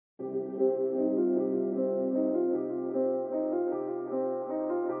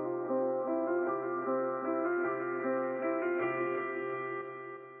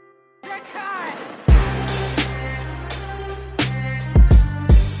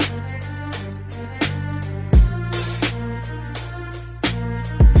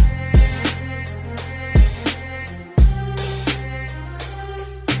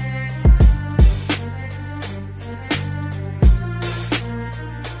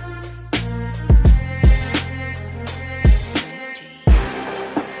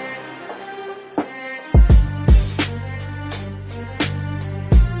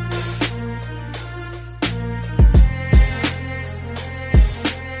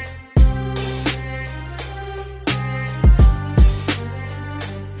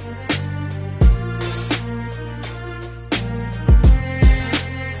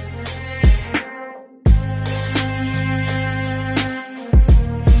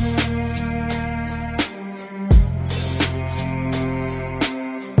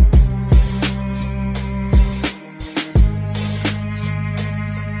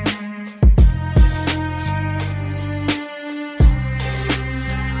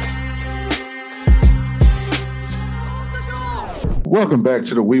Welcome back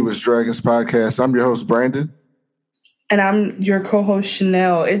to the We Was Dragons podcast. I'm your host, Brandon. And I'm your co-host,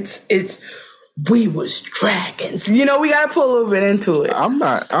 Chanel. It's We Was Dragons. You know, we got to put a little bit into it. I'm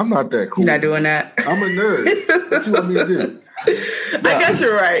not that cool. You're not doing that. I'm a nerd. What you want me to do? I guess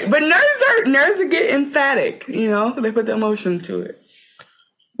you're right. But nerds are get emphatic, you know? They put the emotion to it.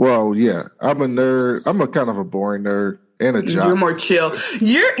 Well, yeah. I'm a nerd. I'm a kind of a boring nerd and a jock. You're more chill.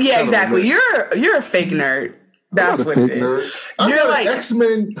 Exactly. You're a fake nerd. That's what it is. Nerd. I got like an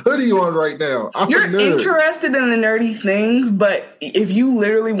X-Men hoodie on right now. You're interested in the nerdy things, but if you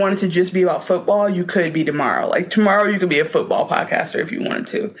literally wanted to just be about football, you could be tomorrow. Like tomorrow, you could be a football podcaster if you wanted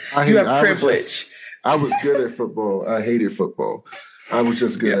to. You have privilege. I was good at football. I hated football. I was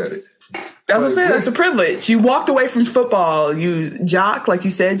just good at it. That's what I'm saying. That's a privilege. You walked away from football. You jock, like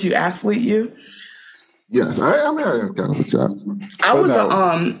you said. You athlete. You. Yes, I am kind of a jock.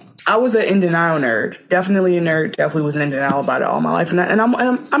 I was an in denial nerd. Definitely a nerd. Definitely was in denial about it all my life. And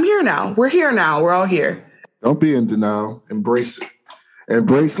I'm here now. We're here now. We're all here. Don't be in denial. Embrace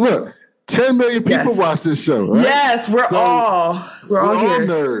it. Look, 10 million people watch this show. Right? Yes, we're all here.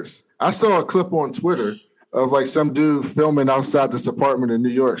 Nerds. I saw a clip on Twitter of like some dude filming outside this apartment in New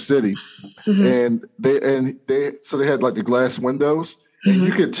York City, and they had like the glass windows. And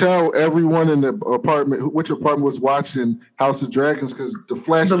you could tell everyone in the apartment, which apartment was watching House of Dragons, because the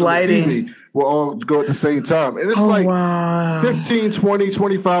flashes of the TV will all go at the same time. And it's 15, 20,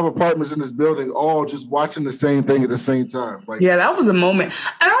 25 apartments in this building, all just watching the same thing at the same time. Like, yeah, that was a moment.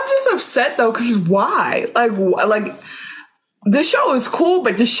 And I'm just upset, though, because why? Like, this show is cool,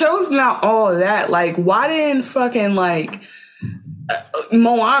 but the show's not all of that. Like, why didn't fucking, like...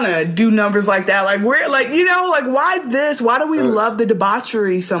 Moana do numbers like that? Like, we're like, you know, like, why this? Why do we love the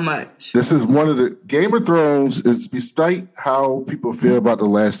debauchery so much? This is one of the Game of Thrones. Is despite how people feel about the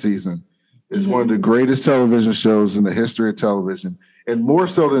last season, is one of the greatest television shows in the history of television, and more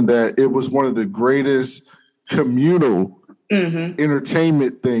so than that, it was one of the greatest communal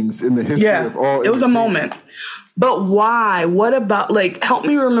entertainment things in the history of all. It was a moment. But why? What about, like, help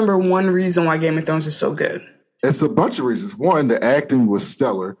me remember one reason why Game of Thrones is so good. It's a bunch of reasons. One, the acting was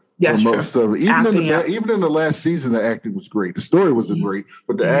stellar. Yes, most of it. Even in the last season, the acting was great. The story wasn't great,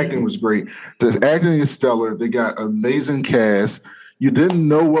 but the acting was great. The acting is stellar. They got an amazing cast. You didn't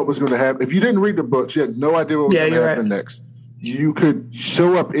know what was going to happen. If you didn't read the books, you had no idea what was going to happen next. You could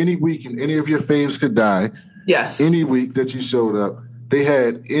show up any week and any of your faves could die. Yes. Any week that you showed up. They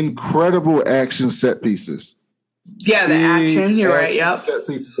had incredible action set pieces. Yeah, the action. You're right. Yep. Set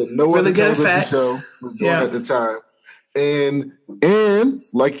pieces that no other television show was doing at the time, and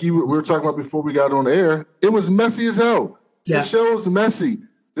like we were talking about before we got on air, it was messy as hell. Yeah. The show was messy.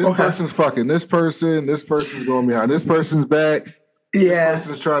 This person's fucking this person. This person's going behind this person's back. Yeah, this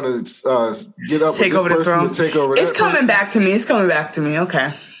person's trying to get up, take over the throne. Take over. It's coming back to me. It's coming back to me.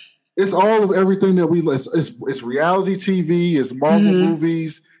 Okay. It's all of everything that we. It's reality TV. It's Marvel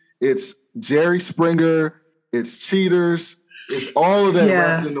movies. It's Jerry Springer. It's cheaters. It's all of that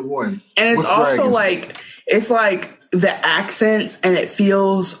wrapped into one. And it's also like, it's like the accents, and it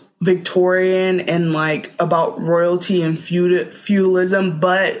feels Victorian and like about royalty and feudalism,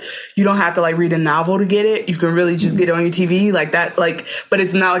 but you don't have to like read a novel to get it. You can really just get it on your TV like that. Like, but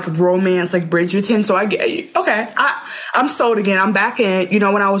it's not like romance like Bridgerton. So I get you. Okay. I'm sold again. I'm back in. You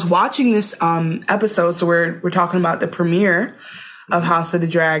know, when I was watching this episode, so we're talking about the premiere of House of the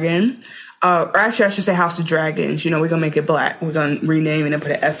Dragon. Or actually, I should say House of Dragons. You know, we're going to make it black. We're going to rename it and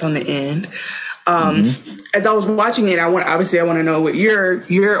put an S on the end. As I was watching it, I want to know what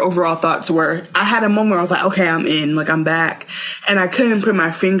your overall thoughts were. I had a moment where I was like, okay, I'm in. Like, I'm back. And I couldn't put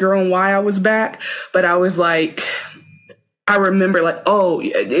my finger on why I was back. But I was like, I remember like,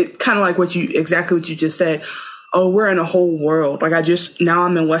 it kind of like exactly what you just said. Oh, we're in a whole world. Like, now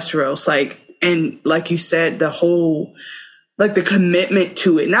I'm in Westeros. Like, and like you said, the whole... like the commitment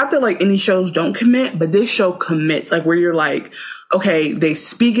to it. Not that like any shows don't commit, but this show commits. Like where you're like, okay, they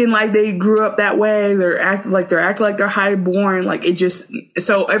speaking like they grew up that way. They're acting like they're highborn. Like it just,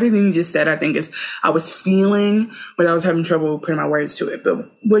 so everything you just said, I think I was feeling, but I was having trouble putting my words to it. But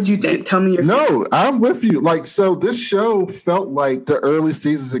what'd you think? Tell me your feeling. I'm with you. Like, so this show felt like the early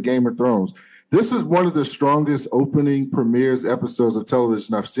seasons of Game of Thrones. This is one of the strongest opening premieres episodes of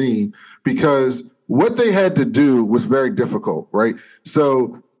television I've seen, because what they had to do was very difficult, right?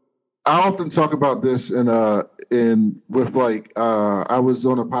 So I often talk about this I was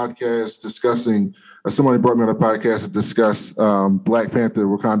on a podcast discussing, somebody brought me on a podcast to discuss Black Panther,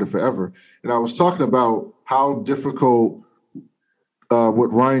 Wakanda Forever. And I was talking about how difficult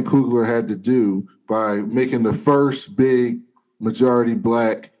what Ryan Coogler had to do by making the first big majority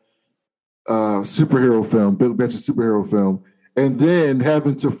Black superhero film, big budget superhero film, and then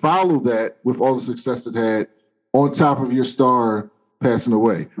having to follow that with all the success it had on top of your star passing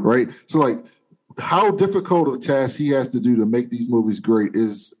away, right? So like how difficult of a task he has to do to make these movies great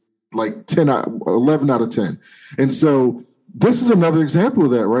is like 11 out of 10. And so this is another example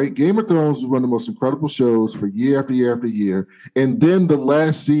of that, right? Game of Thrones was one of the most incredible shows for year after year after year. And then the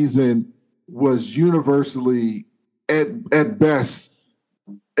last season was universally, at best,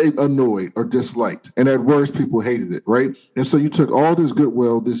 annoyed or disliked. And at worst, people hated it, right? And so you took all this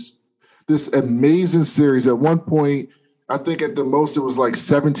goodwill, this amazing series. At one point, I think at the most it was like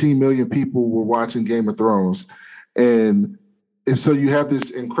 17 million people were watching Game of Thrones. And so you have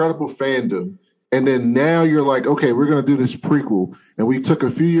this incredible fandom. And then now you're like, okay, we're going to do this prequel. And we took a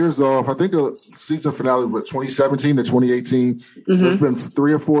few years off. I think the season finale was 2017 to 2018. Mm-hmm. So it's been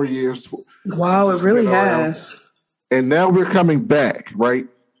 3 or 4 years. Wow, it really has. And now we're coming back, right?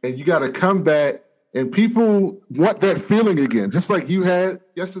 And you got to come back. And people want that feeling again. Just like you had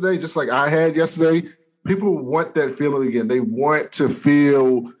yesterday, just like I had yesterday. People want that feeling again. They want to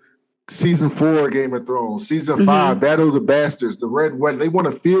feel season 4 Game of Thrones, season 5, Battle of the Bastards, the Red Wedding. They want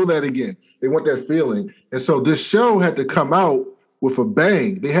to feel that again. They want that feeling. And so this show had to come out with a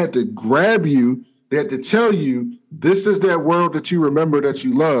bang. They had to grab you. They had to tell you, this is that world that you remember, that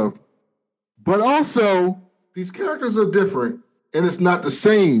you love. But also, these characters are different, and it's not the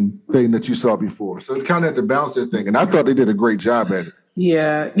same thing that you saw before. So it kind of had to balance that thing. And I thought they did a great job at it.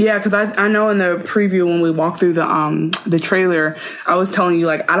 Yeah, because I know in the preview when we walked through the trailer, I was telling you,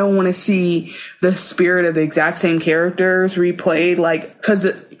 like, I don't want to see the spirit of the exact same characters replayed, like, because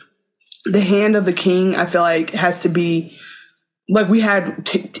the Hand of the King, I feel like, has to be, like, we had,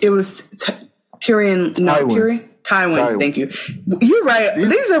 it was Tyrion, not Tyrion? Tywin, thank you. You're right.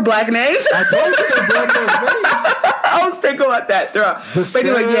 These are black names. I told you they're black names. I was thinking about that. But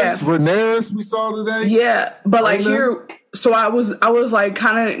anyway, yeah. Rhaenyra we saw today. Yeah, but like here, so I was like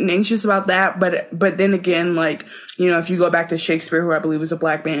kind of anxious about that, but then again, like, you know, if you go back to Shakespeare, who I believe was a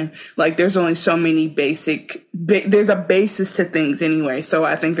black man, like there's only so many there's a basis to things anyway. So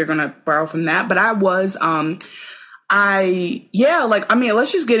I think they're gonna borrow from that. But I was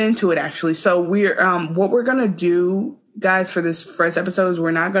let's just get into it actually. So we're what we're gonna do, guys, for this first episode is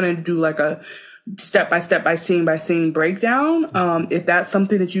we're not gonna do like a step by step by scene breakdown. If that's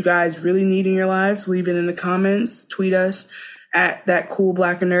something that you guys really need in your lives, leave it in the comments, tweet us at that cool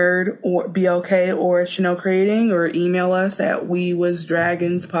black nerd or BLK or Chanel Creating, or email us at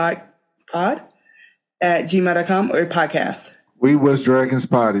wewasdragonspod@gmail.com or podcast.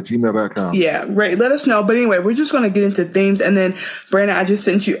 wewasdragonspod at gmail.com. Yeah, right. Let us know. But anyway, we're just going to get into themes. And then, Brandon, I just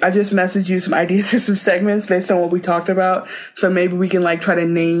messaged you some ideas for some segments based on what we talked about. So maybe we can like try to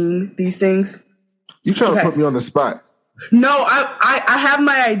name these things. You trying to put me on the spot? No, I have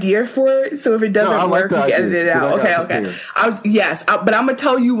my idea for it. So if it doesn't work, we can edit it out. Okay. But I'm gonna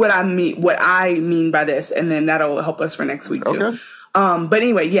tell you what I mean by this, and then that'll help us for next week too. Okay. But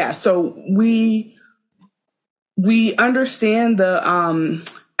anyway, yeah. So we understand the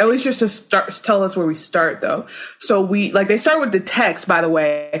at least just to tell us where we start though. So they start with the text, by the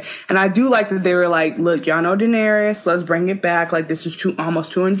way. And I do like that they were like, look, y'all know Daenerys, let's bring it back. Like this is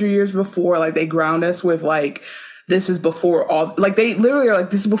almost 200 years before. Like they ground us with like, this is before all, like they literally are like,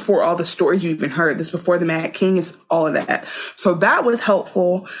 this is before all the stories you even heard. This is before the Mad King, is all of that. So that was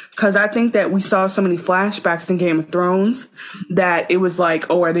helpful because I think that we saw so many flashbacks in Game of Thrones that it was like,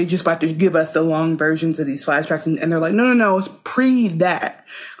 oh, are they just about to give us the long versions of these flashbacks? And they're like, no, it's pre that.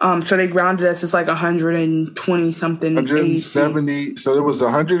 So they grounded us. It's like 120 something. 170. So it was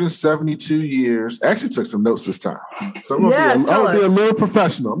 172 years. I actually took some notes this time. So I'm going to be a little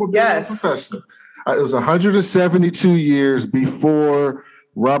professional. It was 172 years before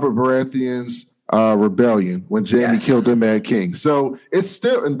Robert Baratheon's rebellion when Jaime killed the Mad King. So it's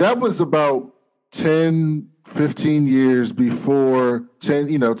still, and that was about 10, 15 years before, 10,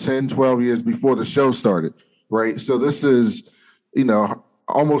 12 years before the show started, right? So this is,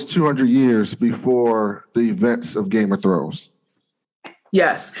 almost 200 years before the events of Game of Thrones.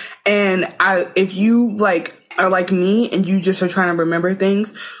 Yes. And if you are like me and you just are trying to remember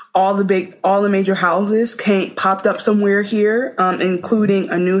things, all the major houses popped up somewhere here, including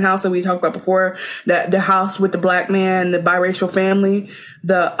a new house that we talked about before, the house with the black man, the biracial family,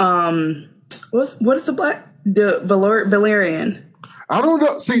 the Valerian. I don't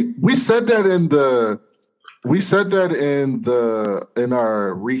know. See, we said that in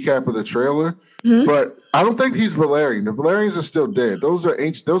our recap of the trailer, but I don't think he's Valerian. The Valerians are still dead. Those are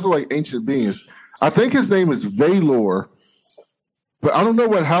ancient. Those are like ancient beings. I think his name is Valor. but I don't know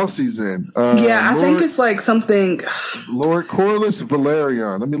what house he's in. I think it's like something. Lord Corlys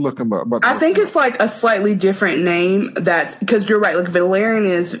Valerian. Let me look him up. I think it's like a slightly different name. That's because you're right. Like Valerian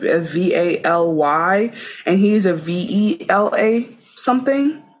is a Valy, and he's a Vela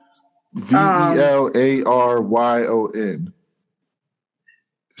something. Velaryon.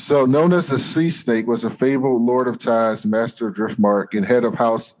 So, known as the Sea Snake, was a fabled Lord of Tides, Master of Driftmark, and head of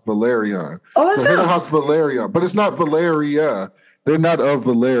House Valerian. Oh, that's head of House Valerian, but it's not Valeria. They're not of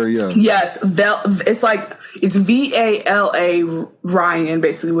Valeria. Yes, it's Vala Ryan,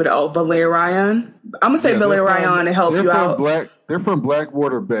 basically with Valerian. I'm gonna say Valerian to help you out. They're from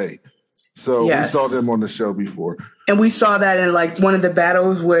Blackwater Bay, so we saw them on the show before, and we saw that in like one of the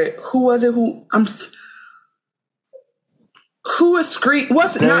battles with who was it? Who is Screech?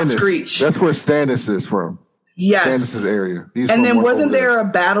 What's Stannis. Not Screech? That's where Stannis is from. Yes, Stannis' area. And then wasn't there a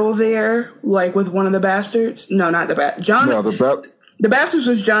battle there, like with one of the bastards? No, not the John. No, the bastards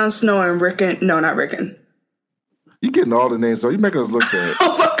was Jon Snow and Rickon. No, not Rickon. You getting all the names, so you making us look bad.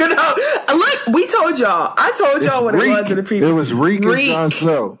 Oh fucking hell! Look, we told y'all. I told y'all what it was in the preview. It was Reek and Jon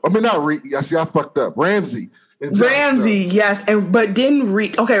Snow. I mean, not Reek. I see, I fucked up. Ramsay. Yes, but didn't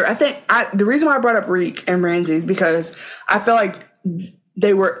Reek? Okay, I think the reason why I brought up Reek and Ramsay is because I feel like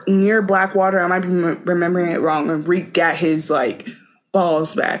they were near Blackwater. I might be remembering it wrong. And Reek got his like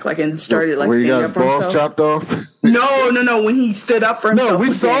balls back, like and started like where he got his balls chopped off. No. When he stood up for himself. No, we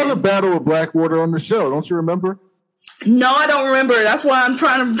saw the Battle of Blackwater on the show. Don't you remember? No, I don't remember. That's why I'm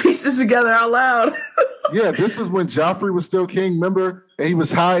trying to piece this together out loud. Yeah, this is when Joffrey was still king, remember? And he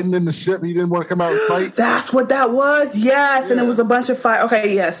was hiding in the ship. He didn't want to come out and fight. That's what that was. Yes. Yeah. And it was a bunch of fight.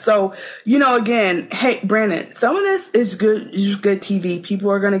 Okay, yes. So, again, hey, Brandon, some of this is good TV.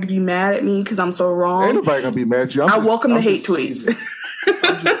 People are going to be mad at me because I'm so wrong. Ain't nobody going to be mad at you. I welcome the hate tweets.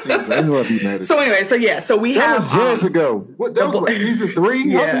 I'm just teasing. I know I'd be mad at you. So anyway, so we that have... was years ago. That was season 3?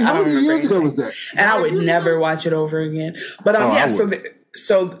 Yeah, how many years ago was that? And I would never watch it over again. But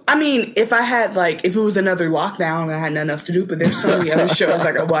So, I mean, if I had, if it was another lockdown and I had nothing else to do, but there's so many other shows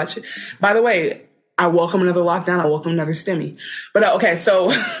I could watch. By the way, I welcome another lockdown. I welcome another stimmy. But, okay,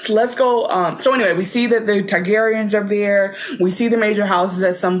 so let's go. So anyway, we see that the Targaryens are there. We see the major houses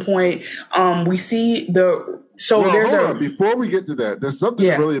at some point. We see before we get to that, there's something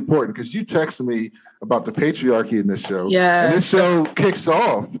really important because you texted me about the patriarchy in this show. Yeah. And this show kicks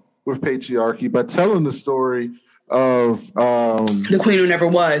off with patriarchy by telling the story of the Queen Who Never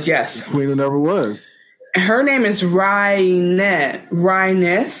Was, yes. The Queen Who Never Was. Her name is Rhaenyra.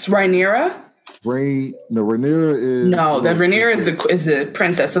 Rhaenyra is... No, the Rhaenyra is a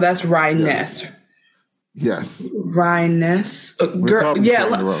princess, so that's Rhaenys. Yes. Rhaenys. Girl, yeah.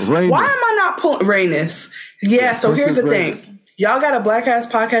 Why am I not pulling Rhaenys? Yeah, so here's the thing. Y'all got a black ass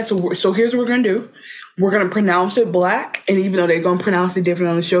podcast, so here's what we're going to do. We're going to pronounce it black, and even though they're going to pronounce it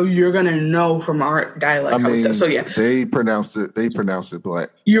different on the show, you're going to know from our dialect how it's said. So yeah. They pronounce it black.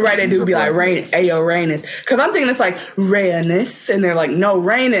 You're right, they do be like Rhaenys. Because I'm thinking it's like Rhaenys, and they're like, no,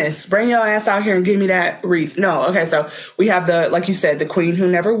 Rhaenys, bring your ass out here and give me that wreath. No, okay, so we have like you said, the Queen Who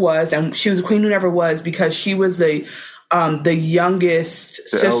Never Was, and she was a Queen Who Never Was because she was the youngest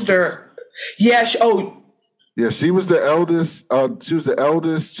sister. Eldest. Yeah, she was the eldest. She was the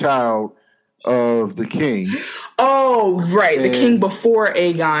eldest child of the king. Oh, right. The king before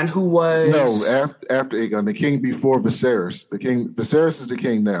Aegon, who was... No, after Aegon. The king before Viserys. Viserys is the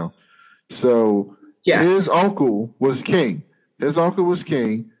king now. So his uncle was king. And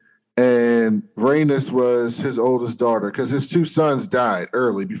Rhaenys was his oldest daughter because his 2 sons died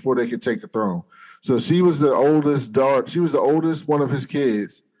early before they could take the throne. So she was the oldest daughter. She was the oldest one of his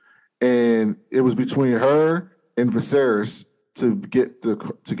kids. And it was between her and Viserys to get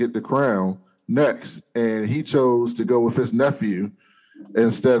the crown next, and he chose to go with his nephew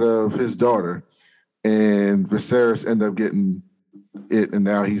instead of his daughter, and Viserys ended up getting it, and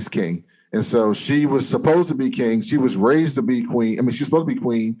now he's king. And so she was supposed to be king. She was raised to be queen. I mean, she's supposed to be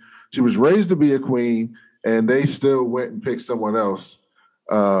queen. She was raised to be a queen, and they still went and picked someone else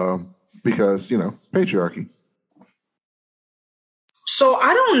because patriarchy. So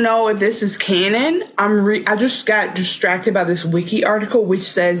I don't know if this is canon. I just got distracted by this wiki article which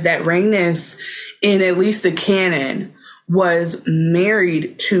says that Rhaenys, in at least the canon, was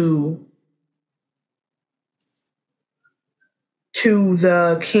married to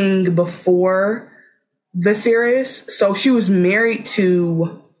the king before Viserys. So she was married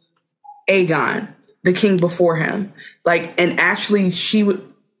to Aegon, the king before him. And actually she would...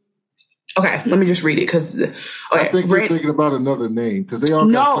 Okay, let me just read it because I think you're thinking about another name because they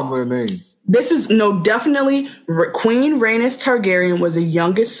all got similar names. This is definitely Queen Rhaenys Targaryen was the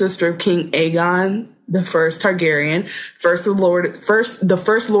youngest sister of King Aegon the first Targaryen, the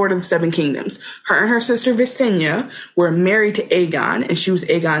first Lord of the Seven Kingdoms. Her and her sister Visenya were married to Aegon, and she was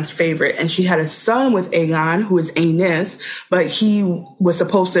Aegon's favorite. And she had a son with Aegon, who is Aenys, but he was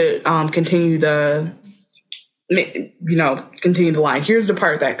supposed to continue the line. Here's the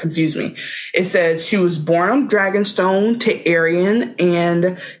part that confused me. It says she was born on Dragonstone to Aerion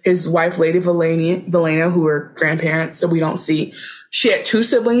and his wife, Lady Valena, who are grandparents, so we don't see. She had two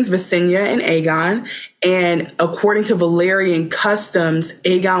siblings, Visenya and Aegon, and according to Valyrian customs,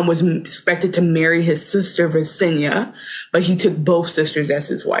 Aegon was expected to marry his sister Visenya, but he took both sisters as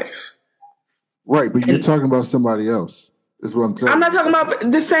his wife. Right, but you're talking about somebody else, is what I'm telling you. I'm not talking about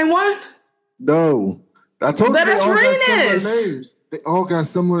the same one? No. I told you they all got similar names. They all got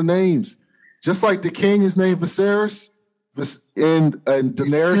similar names. Just like the king is named Viserys, and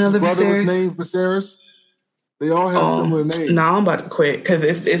Daenerys' brother was named Viserys. They all have similar names. No, I'm about to quit, because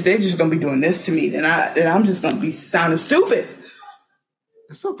if they're just gonna be doing this to me, then I'm just gonna be sounding stupid.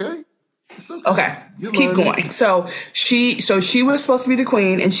 It's okay. Okay, keep going. So she was supposed to be the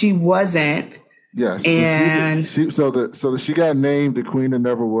queen, and she wasn't. Yes, and she got named the queen that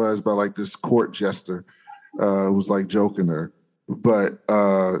never was by like this court jester. Was like joking her, but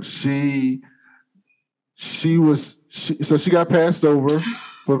she got passed over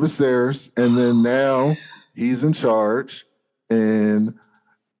for Viserys, and then now he's in charge, and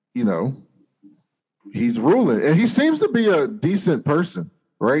he's ruling, and he seems to be a decent person,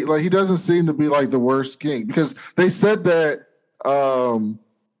 right? Like he doesn't seem to be like the worst king, because they said that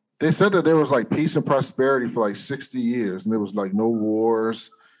there was like peace and prosperity for like 60 years, and there was like no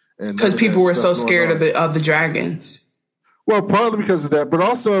wars. Because people were so scared of the dragons. Well, partly because of that, but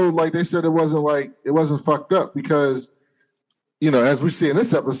also like they said it wasn't fucked up because, as we see in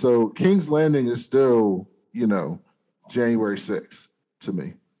this episode, King's Landing is still, January 6th to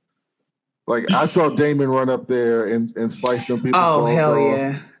me. Like I saw Daemon run up there and slice them people. Oh, hell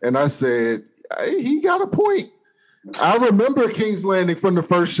yeah. And I said, hey, he got a point. I remember King's Landing from the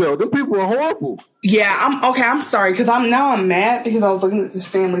first show. Them people were horrible. Yeah, I'm sorry, because I'm mad because I was looking at this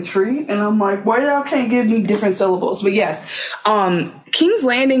family tree and I'm like, why y'all can't give me different syllables? But yes, King's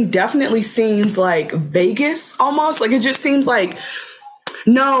Landing definitely seems like Vegas almost. Like it just seems like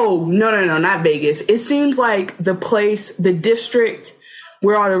no, not Vegas. It seems like the place, the district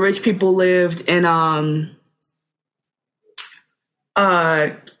where all the rich people lived in come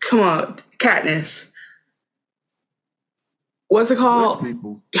on, Katniss. What's it called?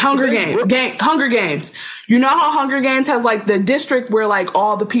 Hunger Games. You know how Hunger Games has like the district where like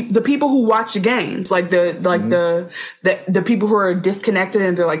all the people who watch the games, like the people who are disconnected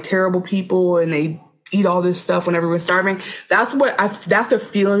and they're like terrible people and they eat all this stuff when everyone's starving. That's the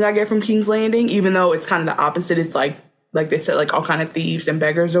feeling I get from King's Landing, even though it's kind of the opposite. It's like they said, like all kind of thieves and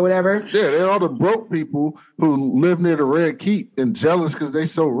beggars or whatever. Yeah, they're all the broke people who live near the Red Keep and jealous because they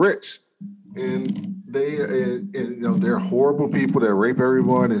so rich. And they're horrible people that rape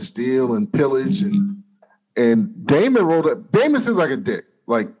everyone and steal and pillage and Daemon rolled up. Daemon seems like a dick.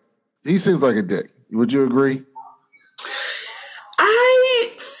 Like he seems like a dick. Would you agree? I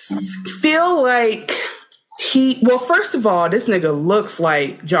feel like first of all, this nigga looks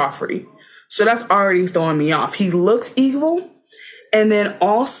like Joffrey, so that's already throwing me off. He looks evil. And then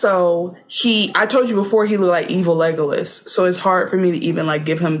also I told you before, he looked like evil Legolas. So it's hard for me to even like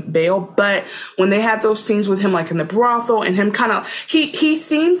give him bail. But when they had those scenes with him, like in the brothel and him kind of, he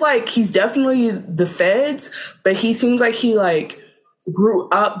seems like he's definitely the feds, but he seems like he like grew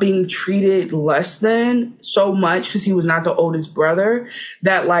up being treated less than so much because he was not the oldest brother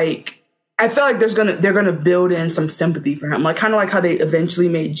that like, I feel like they're gonna build in some sympathy for him. Like kind of like how they eventually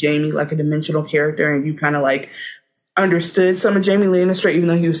made Jaime like a dimensional character and you kind of like understood some of Jaime Lannister, even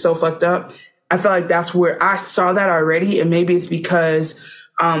though he was so fucked up. I feel like that's where I saw that already, and maybe it's because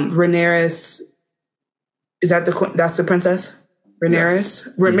Rhaenyra that's the princess Rhaenyra. Yes.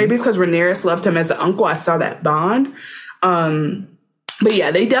 Maybe it's because Rhaenyra loved him as an uncle. I saw that bond. But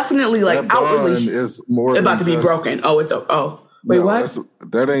yeah, they definitely like that outwardly is more about to be broken. Wait, no, what?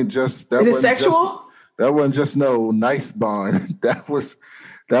 That ain't just that. Is it sexual? That wasn't just no nice bond. That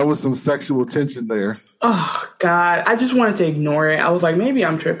was some sexual tension there. Oh, God. I just wanted to ignore it. I was like, maybe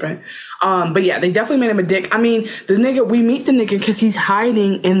I'm tripping. But yeah, they definitely made him a dick. I mean, we meet the nigga because he's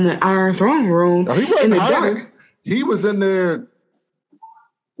hiding in the Iron Throne room in the dark. He was in there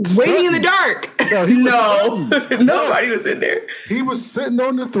waiting in the dark. No, nobody was in there. He was sitting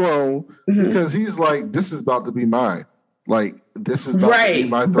on the throne because he's like, this is about to be mine. Like, this is about to be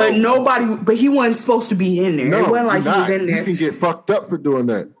my throne. But he wasn't supposed to be in there. No, it wasn't like he was in there. You can get fucked up for doing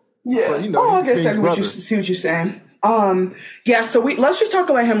that. Yeah. But, I guess I see what you're saying. Yeah, so let's just talk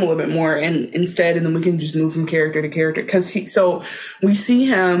about him a little bit more instead, and then we can just move from character to character. So we see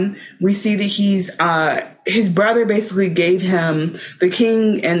that he's, his brother basically gave him, the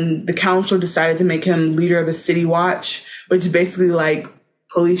king and the council decided to make him leader of the city watch, which is basically like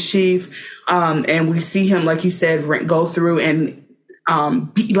police chief. And we see him, like you said, go through and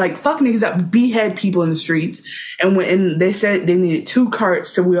fuck niggas up, behead people in the streets. And they said they needed 2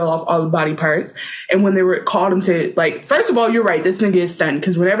 carts to wheel off all the body parts. And when they called him to, like, first of all, you're right, this nigga is stunned,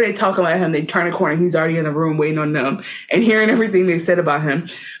 because whenever they talk about him, they turn a corner, he's already in the room waiting on them and hearing everything they said about him.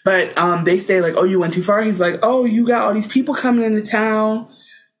 But they say, like, oh, you went too far. He's like, oh, you got all these people coming into town.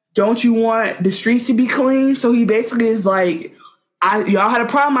 Don't you want the streets to be clean? So he basically is like, y'all had a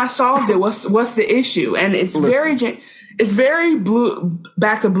problem, I solved it. What's the issue? And it's very blue,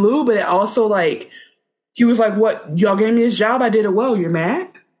 back to blue, but it also, like, he was like, what, y'all gave me this job, I did it well, you're mad?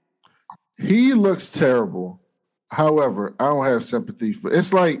 He looks terrible. However, I don't have sympathy for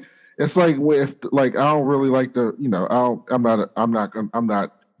it's like with, like, I don't really like the, you know, I'm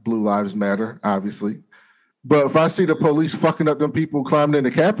not Blue Lives Matter, obviously. But if I see the police fucking up them people climbing in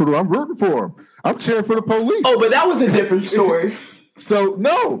the Capitol, I'm rooting for them. I'm cheering for the police. Oh, but that was a different story. So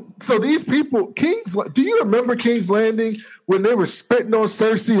these people, do you remember King's Landing when they were spitting on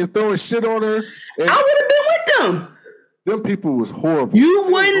Cersei and throwing shit on her? I would have been with them. Them people was horrible. You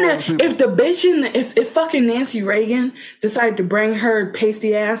wouldn't, if the bitch if fucking Nancy Reagan decided to bring her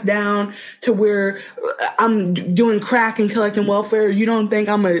pasty ass down to where I'm doing crack and collecting welfare, you don't think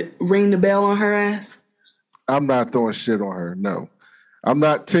I'm gonna ring the bell on her ass? I'm not throwing shit on her, no. I'm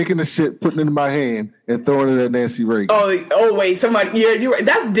not taking the shit, putting it in my hand, and throwing it at Nancy Reagan. Oh wait, somebody. Yeah, you're right.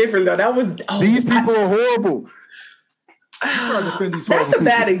 That's different though. That was these people are horrible. That's a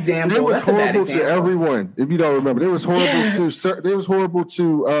bad example. They was horrible to everyone. If you don't remember, they was horrible to. They was horrible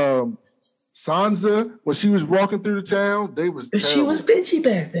to Sansa when she was walking through the town. They was. Terrible. She was bitchy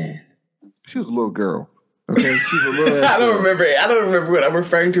back then. She was a little girl. Okay, she's a little. I don't remember it. I don't remember what I'm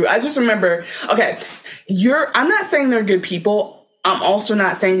referring to. I just remember. Okay, I'm not saying they're good people. I'm also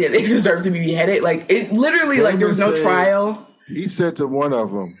not saying that they deserve to be beheaded. Like, it literally, like, there was no trial. He said to one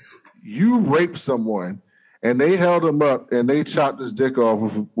of them, you raped someone, and they held him up, and they chopped his dick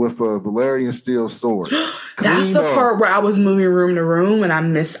off with a Valerian steel sword. That's the part where I was moving room to room, and I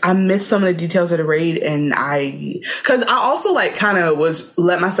missed some of the details of the raid, and because I also, like, kind of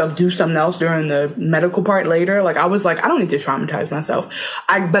let myself do something else during the medical part later. Like, I was like, I don't need to traumatize myself.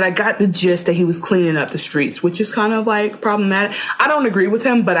 But I got the gist that he was cleaning up the streets, which is kind of, like, problematic. I don't agree with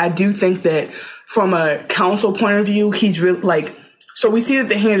him, but I do think that from a council point of view, he's really, like, so we see that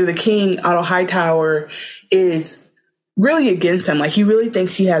the hand of the king, Otto Hightower, is really against him. Like, he really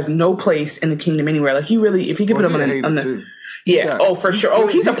thinks he has no place in the kingdom anywhere. Like, he really, if he could put him on the yeah, oh, for sure. Oh,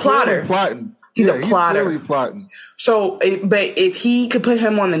 he's a plotter. He's a plotter. He's plotting. So, but if he could put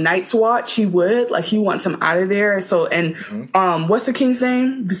him on the Night's Watch, he would. Like, he wants him out of there. So, and what's the king's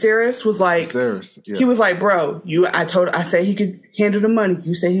name? Viserys was like, yeah. He was like, bro, I said he could handle the money.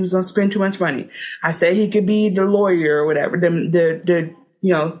 You said he was gonna spend too much money. I said he could be the lawyer or whatever, the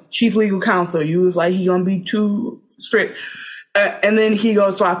chief legal counsel. You was like, he gonna be too strict. And then he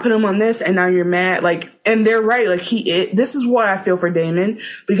goes, so I put him on this, and now you're mad. Like, and they're right. Like, this is what I feel for Daemon,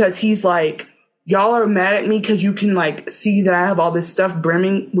 because he's like, y'all are mad at me because you can, like, see that I have all this stuff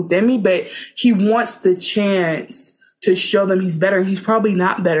brimming within me, but he wants the chance to show them he's better. He's probably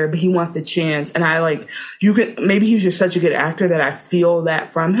not better, but he wants the chance. And maybe he's just such a good actor that I feel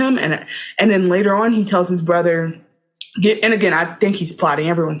that from him. And then later on, he tells his brother, and again, I think he's plotting.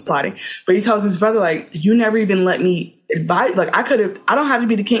 Everyone's plotting, but he tells his brother, like, you never even let me advise. Like, I don't have to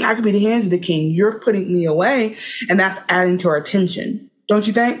be the king. I could be the hand of the king. You're putting me away. And that's adding to our tension. Don't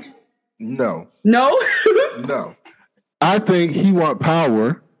you think? No. No? No. I think he wants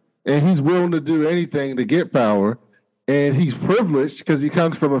power, and he's willing to do anything to get power. And he's privileged because he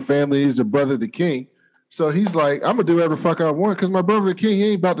comes from a family. He's a brother of the king. So he's like, I'm going to do whatever the fuck I want because my brother the king,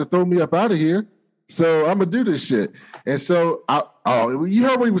 he ain't about to throw me up out of here. So I'm going to do this shit. And so, you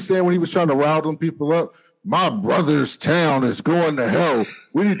heard what he was saying when he was trying to rile them people up? My brother's town is going to hell.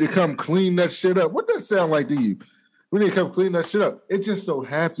 We need to come clean that shit up. What does that sound like to you? We need to come clean that shit up. It just so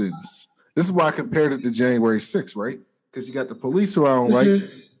happens. This is why I compared it to January 6th, right? Because you got the police who I don't like,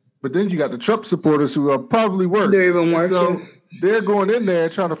 but then you got the Trump supporters who are probably worse. They're even worse. So they're going in there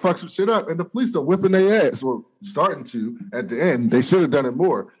trying to fuck some shit up, and the police are whipping their ass. Well, starting to at the end. They should have done it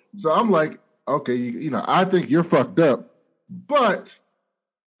more. So I'm like, okay, I think you're fucked up, but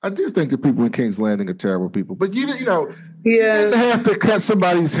I do think the people in King's Landing are terrible people. But you didn't have to cut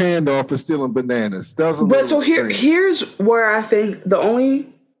somebody's hand off for stealing bananas. But so here's where I think the only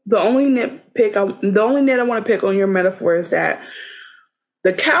the only nit I want to pick on your metaphor is that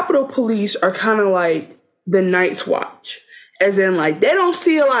the Capitol Police are kind of like the Night's Watch, as in like they don't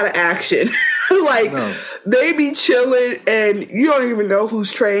see a lot of action. Like they be chilling, and you don't even know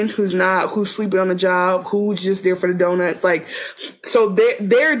who's trained, who's not, who's sleeping on the job, who's just there for the donuts. Like, so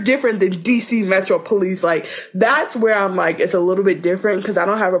they're different than DC Metro Police. Like, that's where I'm like, it's a little bit different because I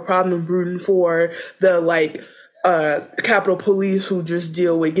don't have a problem rooting for the like Capitol Police who just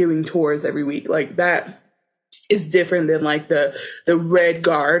deal with giving tours every week. Like that is different than like the Red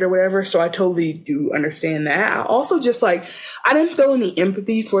Guard or whatever. So I totally do understand that. I also just like, I didn't feel any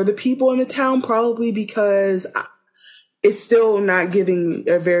empathy for the people in the town, probably because it's still not giving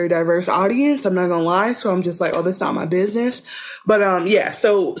a very diverse audience. I'm not gonna lie. So I'm just like, oh, that's not my business. But yeah,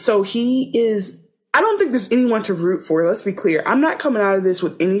 so he is, I don't think there's anyone to root for. Let's be clear. I'm not coming out of this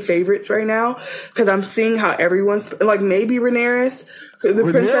with any favorites right now because I'm seeing how everyone's like, maybe Rhaenyra, the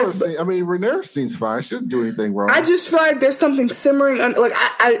princess. Rhaenyra seems fine. She didn't do anything wrong. I just feel like there's something simmering. Like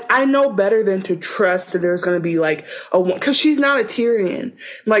I know better than to trust that there's going to be like because she's not a Tyrion.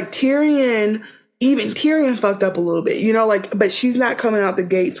 Like even Tyrion fucked up a little bit, you know. Like, but she's not coming out the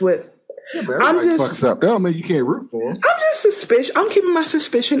gates with. Yeah, but everybody fucks up. That don't mean you can't root for them. I'm just suspicious. I'm keeping my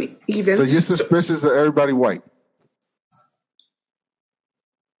suspicion even. So you're suspicious of everybody white?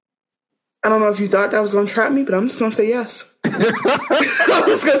 I don't know if you thought that was going to trap me, but I'm just going to say yes. I'm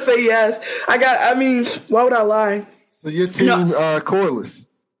just going to say yes. Why would I lie? So you're team Corlys.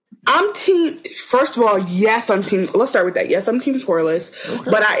 I'm team, first of all, yes, I'm team, let's start with that. Yes, I'm team Corlys,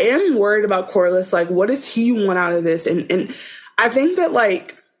 okay. But I am worried about Corlys. Like, what does he want out of this? And I think that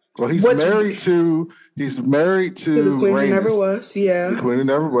like, well, he's married to the queen who never was. Yeah. The queen who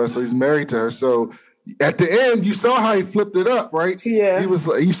never was. So he's married to her. So at the end, you saw how he flipped it up, right? Yeah.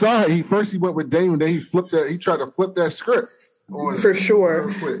 You saw he went with Daemon, then he tried to flip that script. For sure.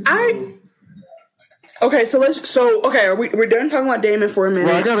 Okay, we're done talking about Daemon for a minute.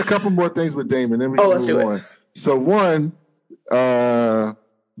 Well, I got a couple more things with Daemon. Then let's do it. So one,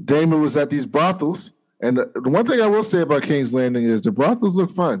 Daemon was at these brothels. And the one thing I will say about King's Landing is the brothels look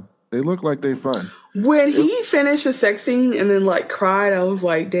fun. They look like they're fun. When he finished the sex scene and then like cried, I was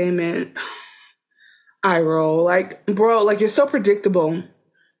like, Damon, eye roll. Like, bro, like you're so predictable.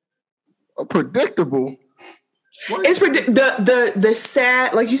 Predictable? What? It's the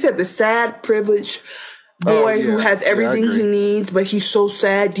sad, like you said, the sad privileged boy who has everything he needs, but he's so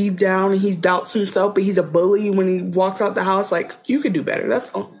sad deep down and he doubts himself, but he's a bully when he walks out the house. Like, you could do better. That's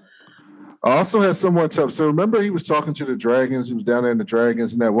all. I also had someone tell. So remember, he was talking to the dragons. He was down there in the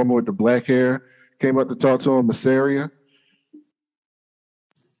dragons, and that woman with the black hair came up to talk to him, Mysaria.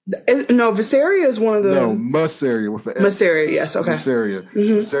 No, Viseria is one of the. No, Mysaria with the Mysaria, yes, okay. Mysaria.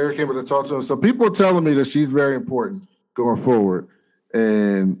 Mysaria came up to talk to him. So people are telling me that she's very important going forward,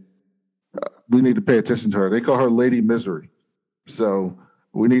 and we need to pay attention to her. They call her Lady Misery. So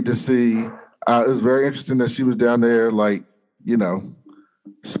we need to see. It was very interesting that she was down there, like, you know,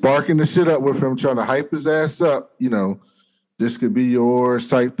 sparking the shit up with him, trying to hype his ass up, you know, this could be yours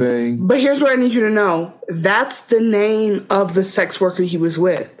type thing. But here's what I need you to know. That's the name of the sex worker he was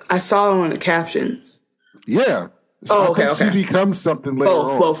with. I saw it on the captions. Yeah. So okay. She becomes something later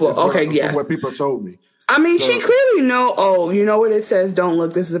on. Both. Okay, yeah. From what people told me. I mean, she clearly you know what it says? Don't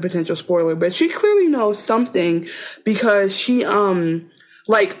look, this is a potential spoiler, but she clearly knows something because she,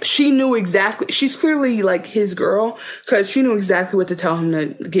 like, she knew exactly, she's clearly, like, his girl, because she knew exactly what to tell him to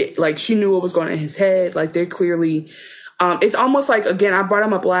get, like, she knew what was going on in his head, like, they're clearly, it's almost like, again, I brought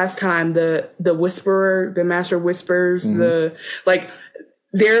him up last time, the whisperer, the master whispers,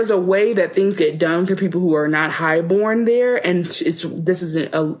 there's a way that things get done for people who are not highborn there, and this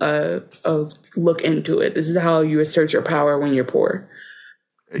isn't a look into it. This is how you assert your power when you're poor,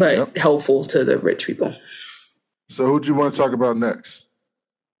 but helpful to the rich people. So who do you want to talk about next?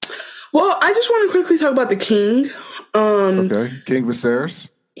 Well, I just want to quickly talk about the king. Okay, King Viserys.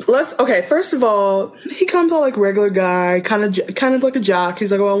 First of all, he comes all like regular guy, kind of like a jock.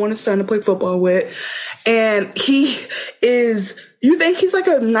 He's like, oh, I want a son to play football with. And you think he's like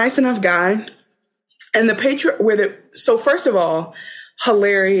a nice enough guy. And so first of all,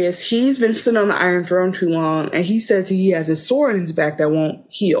 hilarious. He's been sitting on the Iron Throne too long. And he says he has a sore in his back that won't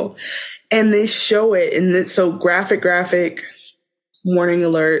heal. And they show it. And it's so graphic. Warning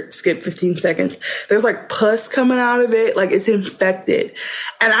alert, skip 15 seconds. There's like pus coming out of it, like it's infected.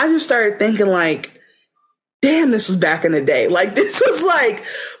 And I just started thinking like, damn, this was back in the day. Like this was like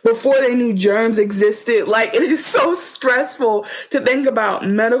before they knew germs existed. Like it is so stressful to think about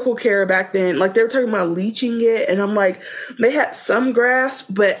medical care back then. Like they were talking about leaching it and I'm like, they had some grasp,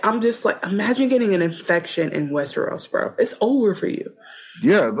 but I'm just like, imagine getting an infection in Westeros, bro. It's over for you.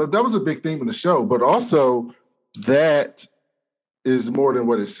 Yeah, that was a big theme in the show, but also that is more than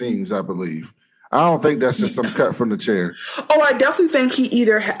what it seems, I believe. I don't think that's just some cut from the chair. Oh, I definitely think he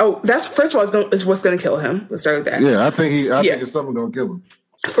either. That's first of all, is what's going to kill him. Let's start with that. Yeah, I think it's something going to kill him.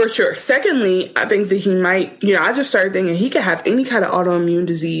 For sure. Secondly, I think that he might, I just started thinking he could have any kind of autoimmune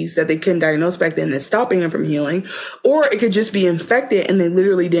disease that they couldn't diagnose back then that's stopping him from healing, or it could just be infected and they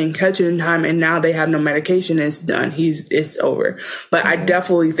literally didn't catch it in time and now they have no medication and it's done. It's over. But I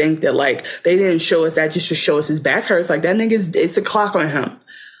definitely think that like they didn't show us that just to show us his back hurts. Like that nigga's, it's a clock on him.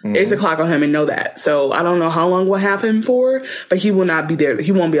 Mm-hmm. It's a clock on him and know that. So I don't know how long we'll have him for, but he will not be there.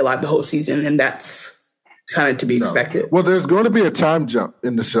 He won't be alive the whole season, and that's kind of to be expected. Well, there's going to be a time jump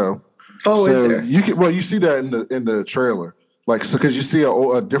in the show. Oh, so is there? You see that in the trailer, like so because you see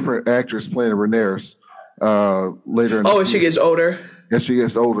a different actress playing Rhaenyra later. In the season. She gets older. Yeah, she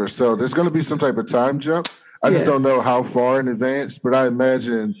gets older. So there's going to be some type of time jump. I just don't know how far in advance, but I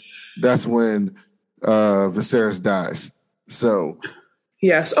imagine that's when Viserys dies. So.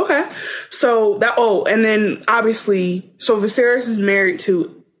 Yes. Okay. So and then obviously, so Viserys is married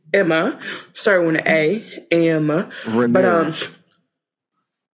to Emma, starting with an A, Emma. Rhaenyra.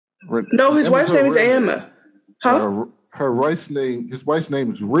 But no, his wife's name is Emma. Huh? Her wife's name, his wife's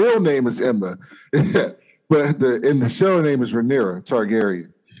real name is Emma, but in the show name is Rhaenyra Targaryen.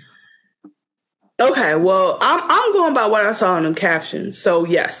 Okay, well, I'm going by what I saw in the captions. So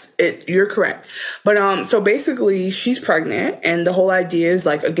yes, you're correct. But so basically, she's pregnant, and the whole idea is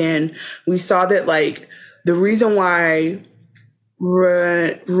like, again, we saw that like the reason why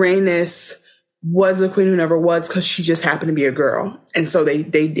Rhaenys was the queen who never was because she just happened to be a girl, and so they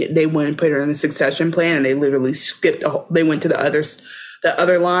went and put her in the succession plan, and they literally skipped they went to the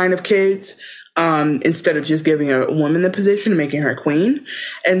other line of kids instead of just giving a woman the position and making her queen,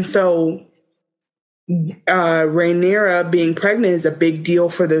 and so. Rhaenyra being pregnant is a big deal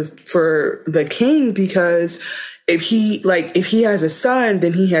for the king because if he has a son,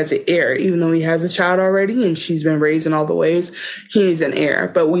 then he has an heir. Even though he has a child already and she's been raised in all the ways, he needs an heir.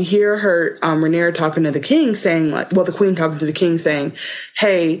 But we hear her, Rhaenyra talking to the king saying the queen talking to the king saying,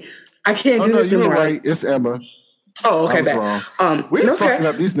 "Hey, I can't do this anymore." You're right. It's Emma. Oh, okay, bad. We're fucking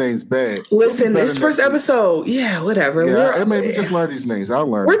up these names bad. Listen, this first episode, whatever. Yeah, we just learn these names. I'll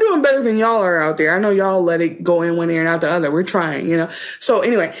learn. We're doing better than y'all are out there. I know y'all let it go in one ear and out the other. We're trying, So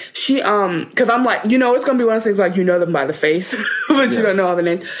anyway, she, because I'm like, it's gonna be one of those things like them by the face, but you don't know all the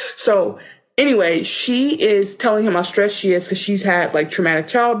names. So anyway, she is telling him how stressed she is because she's had like traumatic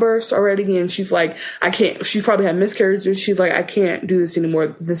childbirths already, and she's like, I can't. She's probably had miscarriages. She's like, I can't do this anymore.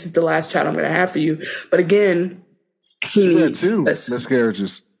 This is the last child I'm gonna have for you. But again. He had two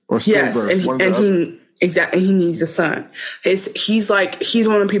miscarriages or stillbirths. He needs a son. He's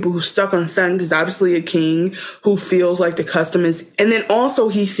one of the people who's stuck on a son because obviously a king who feels like the custom is, and then also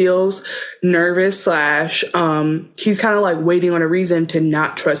he feels nervous / he's kind of like waiting on a reason to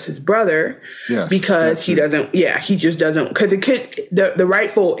not trust his brother because he just doesn't, because it could, the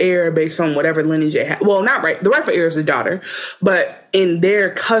rightful heir based on whatever lineage they have. Well, not right. The rightful heir is the daughter, but in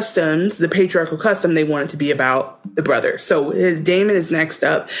their customs, the patriarchal custom, they want it to be about the brother. So Daemon is next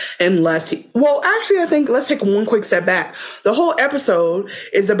up I think let's take one quick step back. The whole episode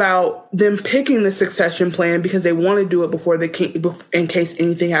is about them picking the succession plan because they want to do it before the king, in case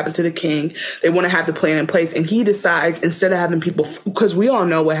anything happens to the king. They want to have the plan in place. And he decides, instead of having people, because we all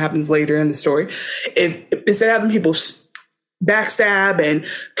know what happens later in the story, instead of having people backstab and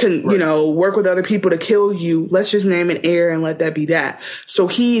work with other people to kill you, let's just name an heir and let that be that. So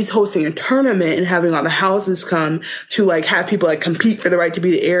he's hosting a tournament and having all the houses come to like have people like compete for the right to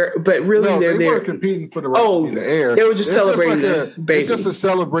be the heir, but really they weren't competing for the right to be the heir. They were just celebrating the baby. It's just a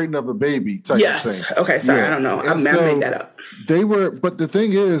celebrating of a baby type of thing. Okay, sorry, I don't know. I made that up. But the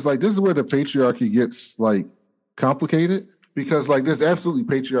thing is, like, this is where the patriarchy gets like complicated because like there's absolutely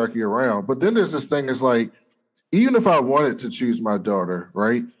patriarchy around, but then there's this thing is like, even if I wanted to choose my daughter,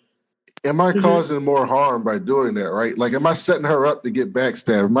 right? Am I causing more harm by doing that, right? Like, am I setting her up to get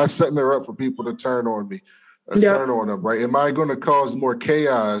backstabbed? Am I setting her up for people to turn on me, turn on them, right? Am I going to cause more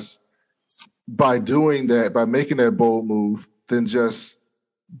chaos by doing that, by making that bold move than just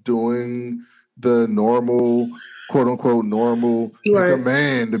doing the normal, quote unquote, normal, like a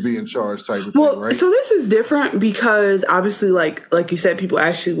man to be in charge type of thing, right? So this is different because obviously, like you said, people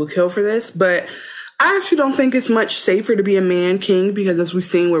actually will kill for this, but I actually don't think it's much safer to be a man king because as we've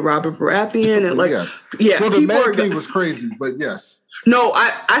seen with Robert Baratheon and well, the man king was crazy, but yes. No,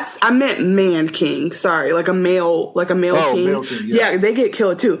 I meant man king. Sorry, like a male king. Male king, yeah. Yeah, they get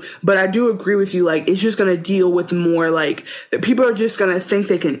killed too. But I do agree with you. Like, it's just gonna deal with more like people are just gonna think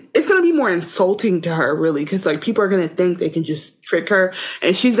they can. It's gonna be more insulting to her, really, because like people are gonna think they can just trick her,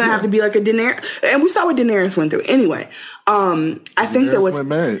 and she's gonna have to be like a Daenerys. And we saw what Daenerys went through. Anyway, I think that was. Went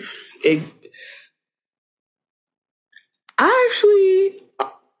mad. I actually,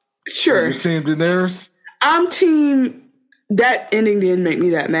 sure. You team Daenerys? I'm team. That ending didn't make me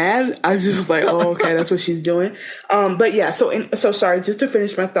that mad. I was just like, oh, okay, that's what she's doing. But yeah, so sorry, just to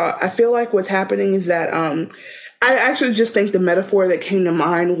finish my thought, I feel like what's happening is that I actually just think the metaphor that came to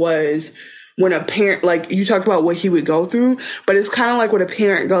mind was when a parent, like you talked about what he would go through, but it's kind of like what a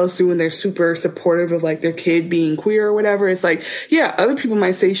parent goes through when they're super supportive of like their kid being queer or whatever. It's like, yeah, other people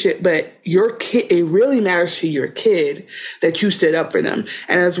might say shit, but your kid, it really matters to your kid that you stood up for them.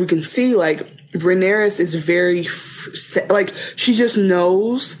 And as we can see, like, Rhaenyra is very, like, she just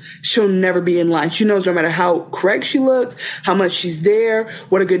knows she'll never be in line. She knows no matter how correct she looks, how much she's there,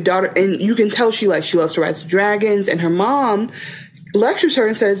 what a good daughter. And you can tell she loves to ride dragons. And her mom lectures her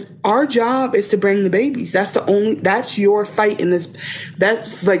and says, our job is to bring the babies. That's your fight in this.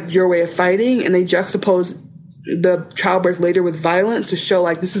 That's like your way of fighting. And they juxtapose the childbirth later with violence to show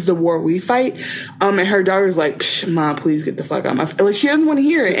like this is the war we fight. And her daughter's like, Mom, please get the fuck out of my like she doesn't want to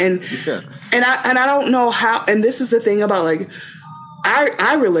hear it. And I don't know how, and this is the thing about like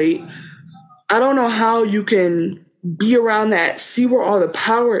I relate. I don't know how you can be around that, see where all the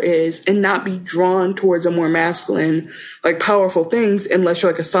power is, and not be drawn towards a more masculine, like powerful things, unless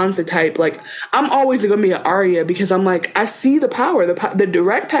you're like a Sansa type. Like I'm always gonna be an Arya because I'm like, I see the power. The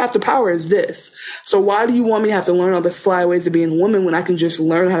direct path to power is this. So why do you want me to have to learn all the sly ways of being a woman when I can just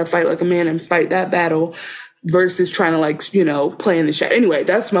learn how to fight like a man and fight that battle versus trying to like, you know, play in the shadow. Anyway,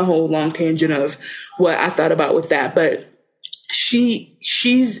 that's my whole long tangent of what I thought about with that. But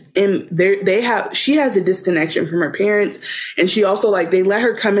she's in there. She has a disconnection from her parents, and she also like they let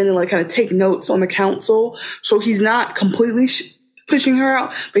her come in and like kind of take notes on the council. So he's not completely pushing her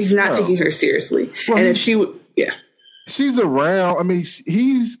out, but he's not taking her seriously. Well, and if she would, she's around. I mean,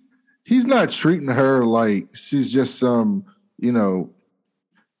 he's not treating her like she's just some, you know,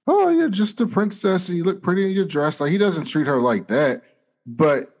 oh, you're just a princess and you look pretty in your dress. Like he doesn't treat her like that.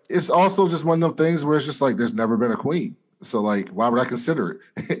 But it's also just one of them things where it's just like there's never been a queen. So, like, why would I consider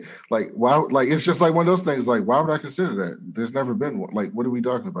it? Like, why? Like, it's just like one of those things. Like, why would I consider that? There's never been one. Like, what are we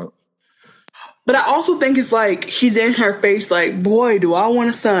talking about? But I also think it's like he's in her face, like, boy, do I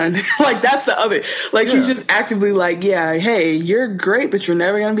want a son? Like, that's the other. Like, he's just actively like, yeah, hey, you're great, but you're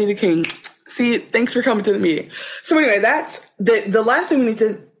never gonna be the king. See, thanks for coming to the meeting. So anyway, that's the last thing we need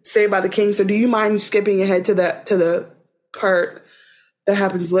to say about the king. So, do you mind skipping ahead to the part that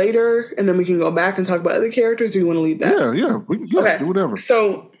happens later, and then we can go back and talk about other characters? Or do you want to leave that? Yeah, we can do whatever.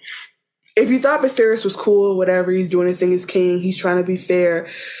 So, if you thought Viserys was cool, whatever, he's doing his thing as king, he's trying to be fair,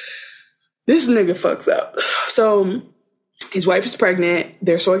 this nigga fucks up. So, his wife is pregnant.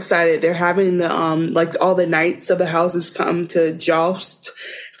 They're so excited. They're having the like all the knights of the houses come to joust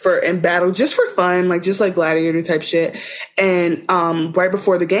and battle just for fun, like just like gladiator type shit. And right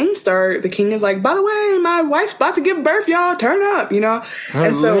before the game start, the king is like, by the way, my wife's about to give birth, y'all. Turn up, you know. Her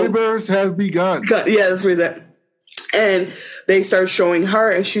labors have begun. Yeah, that's where that. And they start showing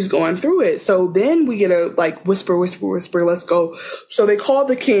her, and she's going through it. So then we get a like whisper, let's go. So they call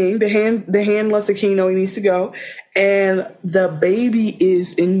the king. The hand lets the king know he needs to go, and the baby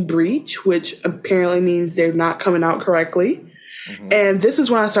is in breach, which apparently means they're not coming out correctly. Mm-hmm. And this is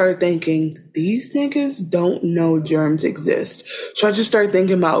when I started thinking, these niggas don't know germs exist. So I just started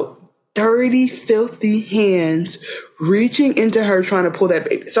thinking about dirty, filthy hands reaching into her trying to pull that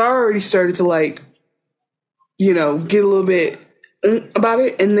baby. So I already started to like, you know, get a little bit about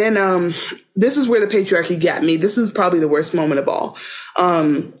it. And then this is where the patriarchy got me. This is probably the worst moment of all.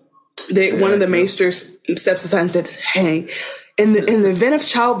 One of the maesters steps aside and says, hey, in the event of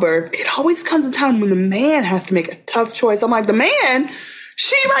childbirth, it always comes a time when the man has to make a tough choice. I'm like, the man?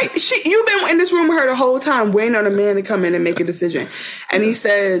 You've been in this room with her the whole time waiting on a man to come in and make a decision. And he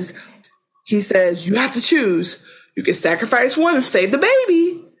says, you have to choose. You can sacrifice one and save the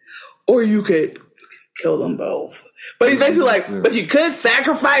baby, or you could kill them both. But he's basically like, but you could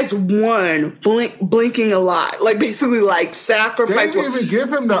sacrifice one, blinking a lot. Like basically like sacrifice. They didn't even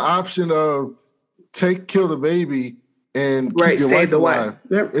give him the option of kill the baby and keep your wife alive.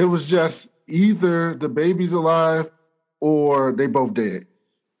 Yep. It was just either the baby's alive or they both dead.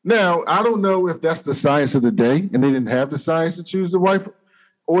 Now, I don't know if that's the science of the day and they didn't have the science to choose the wife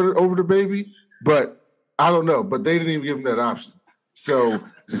over the baby, but I don't know. But they didn't even give him that option. So...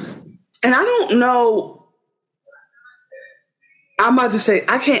 And I don't know I'm about to say,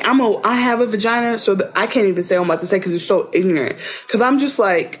 I have a vagina, so I can't even say what I'm about to say because it's so ignorant. Because I'm just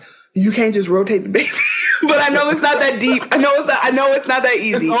like, you can't just rotate the baby. But I know it's not that deep. I know it's not that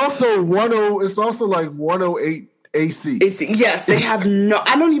easy. It's also like 108 AC. Yes, they have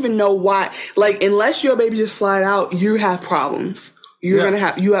I don't even know why. Like, unless your baby just slide out, you have problems. You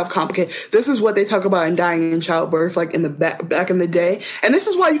have complicated. This is what they talk about in dying in childbirth, like in the back in the day. And this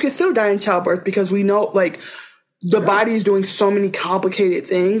is why you can still die in childbirth, because we know, like, the body is doing so many complicated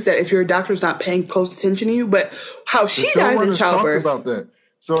things that if your doctor's not paying close attention to you, but how she dies in childbirth. About that.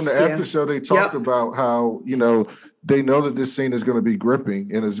 So in the after show, they talked about how, they know that this scene is going to be gripping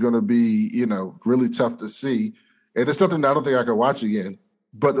and it's going to be, really tough to see. And it's something I don't think I could watch again.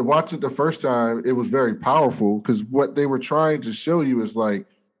 But to watch it the first time, it was very powerful because what they were trying to show you is like,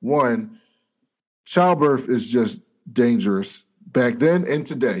 one, childbirth is just dangerous back then and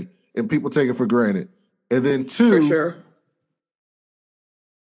today, and people take it for granted. And then two, for sure,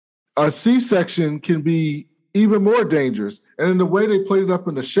 a C-section can be even more dangerous. And in the way they played it up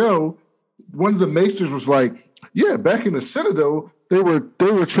in the show, one of the maesters was like, yeah, back in the Citadel, they were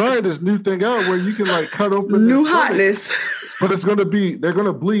trying this new thing out where you can like cut open new hotness. But they're going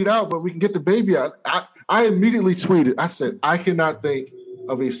to bleed out, but we can get the baby out. I immediately tweeted, I said, I cannot think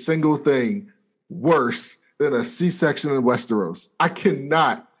of a single thing worse than a C-section in Westeros. I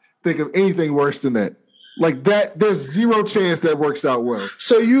cannot think of anything worse than that. Like that, there's zero chance that works out well.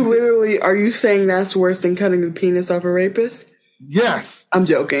 So are you saying that's worse than cutting the penis off a rapist? Yes. I'm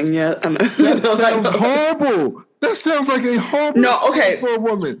joking, yeah. That sounds horrible. That sounds like a horrible experience for a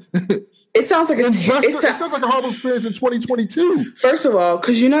woman. It sounds like it sounds like a horrible experience in 2022. First of all,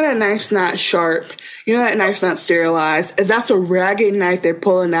 because you know that knife's not sharp. You know that knife's not sterilized. That's a ragged knife they're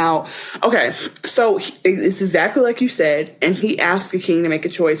pulling out. Okay, so it's exactly like you said. And he asked the king to make a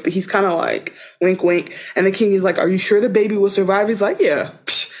choice, but he's kind of like, wink, wink. And the king is like, are you sure the baby will survive? He's like, yeah.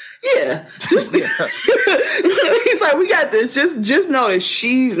 Yeah. He's like, we got this. Just know that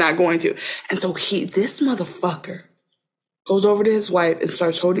she's not going to. And so this motherfucker goes over to his wife and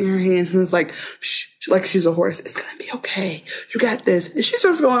starts holding her hand and is like, shh, like she's a horse. It's going to be okay. You got this. And she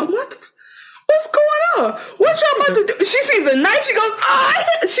starts going, what's going on? What y'all about to do? She sees a knife. She goes, ah!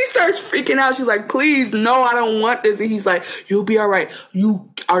 She starts freaking out. She's like, please, no, I don't want this. And he's like, you'll be all right.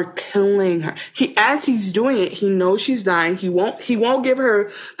 You are killing her. As he's doing it, he knows she's dying. He won't give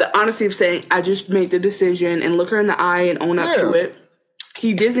her the honesty of saying, I just made the decision, and look her in the eye and own up to it.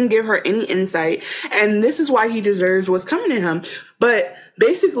 He doesn't give her any insight, and this is why he deserves what's coming to him. But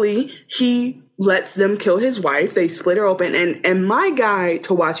basically, he lets them kill his wife. They split her open, and my guide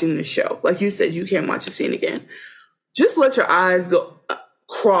to watching the show, like you said, you can't watch the scene again. Just let your eyes go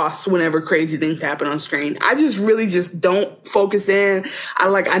cross whenever crazy things happen on screen. I just don't focus in.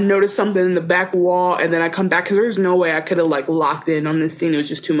 I noticed something in the back wall, and then I come back because there's no way I could have like locked in on this scene. It was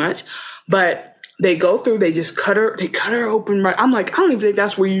just too much, but. They go through, they just cut her open right. I'm like, I don't even think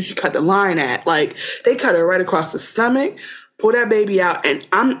that's where you should cut the line at. Like, they cut her right across the stomach, pull that baby out, and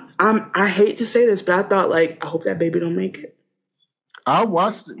I hate to say this, but I thought, like, I hope that baby don't make it. I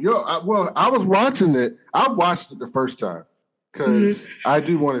watched it. I was watching it. I watched it the first time because I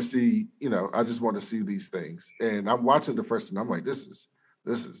do want to see, I just want to see these things. And I'm watching it the first time. I'm like, this is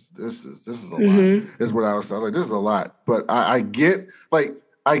a lot. Is what I was like, this is a lot. But I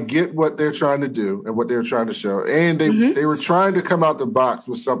get what they're trying to do and what they're trying to show. And they were trying to come out the box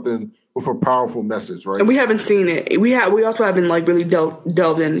with something with a powerful message, right? And we haven't seen it. We also haven't like really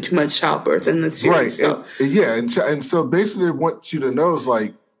delved into too much childbirth in the series. Right. So. And so basically they want you to know is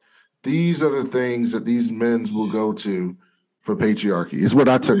like, these are the things that these men will go to for patriarchy is what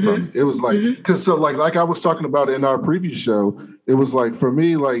I took from it. It was like, because so like I was talking about in our preview show, it was like, for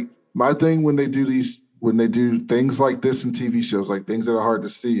me, like my thing when they do things like this in TV shows, like things that are hard to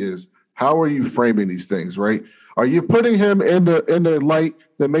see, is how are you framing these things, right? Are you putting him in the light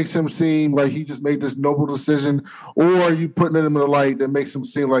that makes him seem like he just made this noble decision, or are you putting him in the light that makes him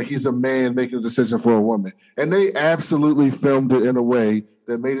seem like he's a man making a decision for a woman? And they absolutely filmed it in a way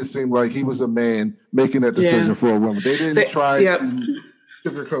that made it seem like he was a man making that decision for a woman. They didn't try to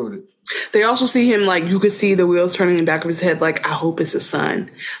sugarcoat it. They also see him, like, you could see the wheels turning in the back of his head, like, I hope it's a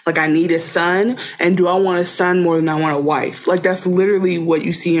son. Like, I need a son, and do I want a son more than I want a wife? Like, that's literally what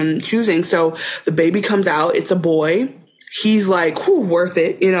you see him choosing. So the baby comes out, it's a boy. He's like, worth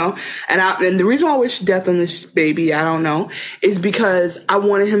it, And the reason why I wish death on this baby, I don't know, is because I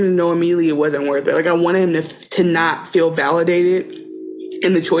wanted him to know immediately it wasn't worth it. Like, I wanted him to not feel validated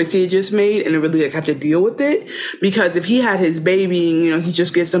in the choice he had just made and to really have to deal with it. Because if he had his baby and, he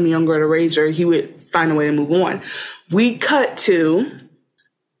just gets some younger to raise her, he would find a way to move on. We cut to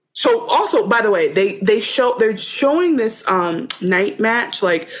So also, by the way, they're showing this night match,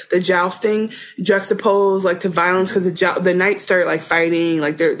 like the jousting, juxtaposed like to violence because the knights start like fighting,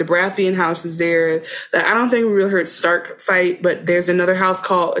 like the Baratheon house is there. I don't think we really heard Stark fight, but there's another house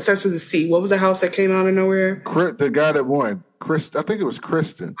called, it starts with a C. What was the house that came out of nowhere? The guy that won, I think it was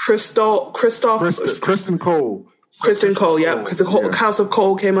Kristen. Kristen Cole. Kristen Cole, yep. Because the House of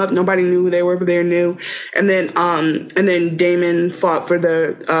Cole came up. Nobody knew who they were, but they knew. And then Daemon fought for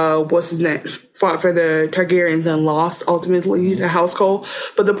the fought for the Targaryens and lost ultimately to House Cole.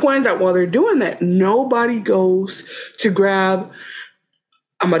 But the point is that while they're doing that, nobody goes to grab,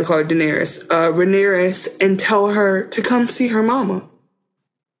 I'm about to call her Rhaenyra, and tell her to come see her mama.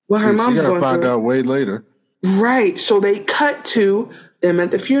 What her mom's going through. She gotta find out way later. Right. So they cut to them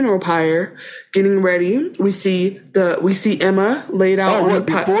at the funeral pyre, getting ready. We see Emma laid out. On the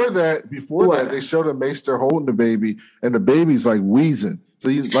before that, they showed a maester holding the baby, and the baby's like wheezing. So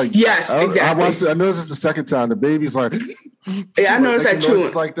you like, yes, exactly. I noticed this the second time. The baby's like, yeah, I noticed that too.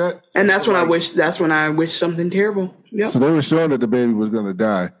 Like that, and that's when I wish. That's when I wish something terrible. Yep. So they were showing that the baby was going to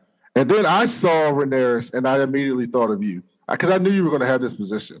die, and then I saw Rhaenyra, and I immediately thought of you because I knew you were going to have this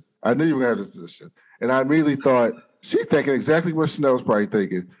position. And I immediately thought, she's thinking exactly what Snow's probably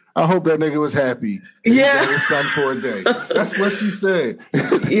thinking. I hope that nigga was happy. Yeah. His son for a day. That's what she said.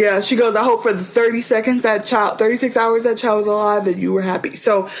 Yeah, she goes, I hope for the 36 hours that child was alive, that you were happy.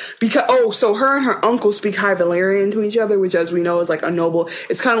 So, so her and her uncle speak High Valyrian to each other, which as we know is like a noble,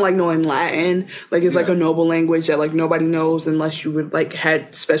 it's kind of like knowing Latin. Like it's like a noble language that like nobody knows unless you would like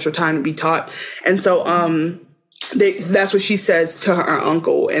had special time to be taught. And so, that's what she says to her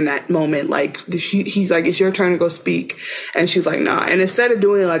uncle in that moment. Like he's like, it's your turn to go speak. And she's like, nah. And instead of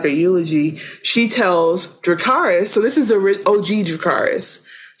doing like a eulogy, she tells Dracarys. So this is the OG Dracarys.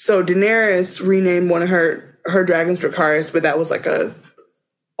 So Daenerys renamed one of her dragons Dracarys, but that was like a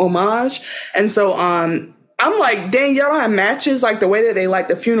homage. And so, I'm like, dang, y'all don't have matches. Like the way that they like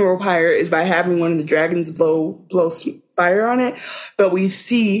the funeral pyre is by having one of the dragons blow fire on it. But we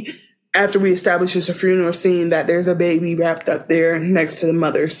see, after we establish this a funeral scene, that there's a baby wrapped up there next to the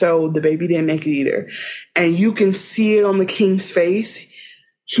mother. So the baby didn't make it either. And you can see it on the king's face.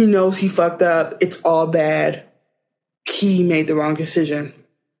 He knows he fucked up. It's all bad. He made the wrong decision.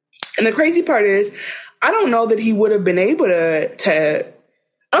 And the crazy part is, I don't know that he would have been able to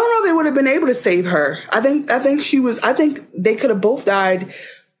I don't know they would have been able to save her. I think they could have both died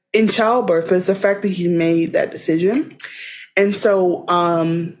in childbirth, but it's the fact that he made that decision. And so,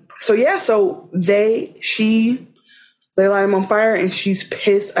 they light him on fire, and she's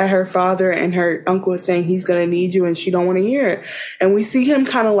pissed at her father, and her uncle is saying he's going to need you, and she don't want to hear it. And we see him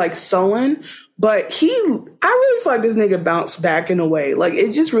kind of like sullen, but I really feel like this nigga bounced back in a way. Like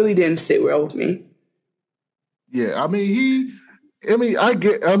it just really didn't sit well with me. Yeah. he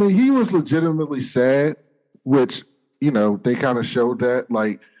was legitimately sad, which, they kind of showed that,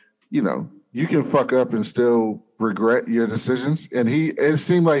 like, you can fuck up and still regret your decisions. And it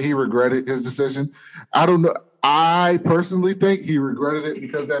seemed like he regretted his decision. I don't know. I personally think he regretted it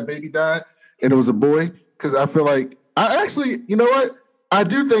because that baby died and it was a boy. Because I feel like, you know what? I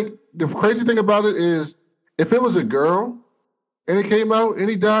do think the crazy thing about it is if it was a girl and it came out and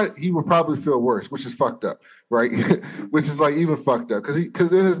he died, he would probably feel worse, which is fucked up, right? Which is like even fucked up.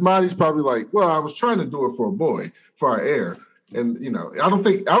 Because in his mind, he's probably like, well, I was trying to do it for a boy, for our heir. And, I don't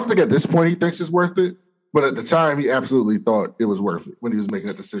think at this point he thinks it's worth it. But at the time, he absolutely thought it was worth it when he was making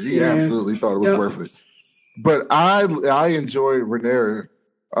that decision. He absolutely thought it was worth it. But I enjoyed Rhaenyra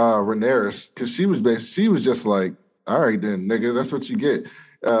because she was just like, all right then, nigga, that's what you get.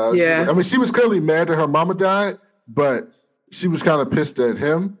 She was clearly mad that her mama died, but she was kind of pissed at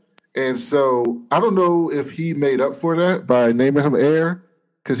him. And so I don't know if he made up for that by naming him heir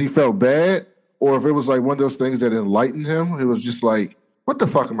because he felt bad, or if it was like one of those things that enlightened him. It was just like, what the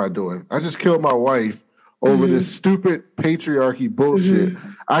fuck am I doing? I just killed my wife over this stupid patriarchy bullshit.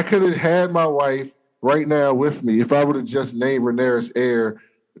 I could have had my wife right now with me if I would have just named Rhaenyra's heir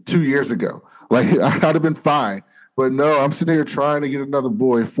 2 years ago. Like, I'd have been fine. But no, I'm sitting here trying to get another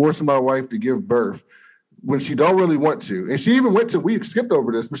boy, forcing my wife to give birth when she don't really want to. And she even we skipped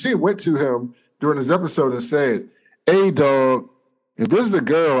over this, but she went to him during this episode and said, hey, dog, if this is a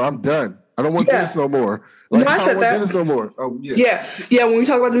girl, I'm done. I don't want this no more. Like, no, I said that. This no more. Oh, yeah. When we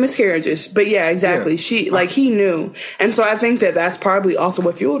talk about the miscarriages, but yeah, exactly. Yeah. He knew, and so I think that's probably also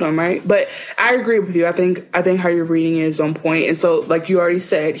what fueled him, right? But I agree with you. I think how you're reading it is on point, and so like you already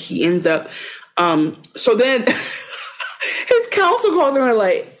said, he ends up. So then his counsel calls him and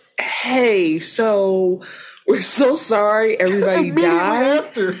like, "Hey, so we're so sorry, everybody died."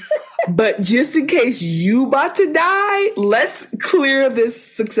 After. But just in case you about to die, let's clear this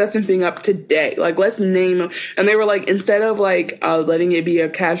succession thing up today. Like, let's name them. And they were like, instead of like letting it be a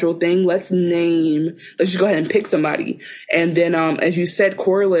casual thing, let's just go ahead and pick somebody. And then, as you said,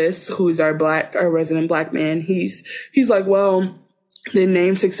 Corliss, who is our resident black man, he's like, well, the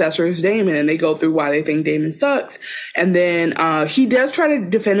name successor is Damon, and they go through why they think Damon sucks. And then he does try to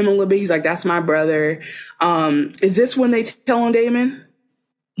defend him a little bit. He's like, that's my brother. Is this when they tell on Damon?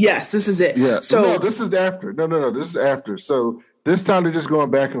 Yes, this is it. Yeah. So no, this is after. No. This is after. So this time they're just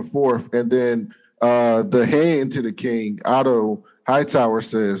going back and forth, and then the hand to the king, Otto Hightower,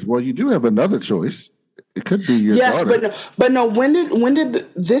 says, "Well, you do have another choice. It could be your daughter." Yes, but no. When did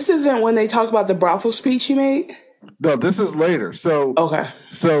this isn't when they talk about the brothel speech he made? No, this is later. So okay.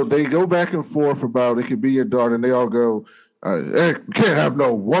 So they go back and forth about it could be your daughter, and they all go, can't have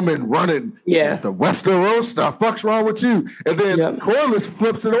no woman running the Westeros. The fuck's wrong with you? And then Corliss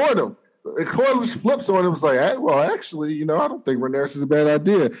flips it on him. And Corliss flips on him was like, hey, well, actually, I don't think Rhaenyra is a bad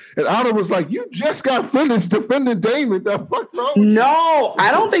idea. And Otto was like, you just got finished defending Daemon. The fuck wrong with you?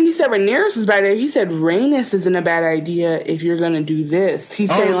 I don't think he said Rhaenyra is a bad idea. He said Rhaenys isn't a bad idea if you're going to do this. He's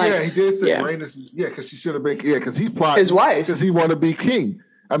saying he did say Rhaenys, because she should have been, because he's plotting. His wife. Because he wanted to be king.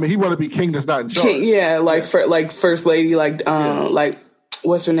 I mean, he wanted to be king that's not in charge. For first lady, like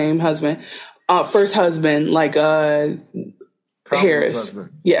what's her name? Husband, first husband, like Harris.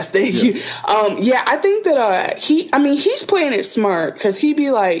 Husband. Yes, thank you. I think that he's playing it smart because he'd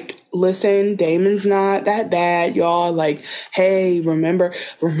be like, listen, Damon's not that bad, y'all. Like, hey, remember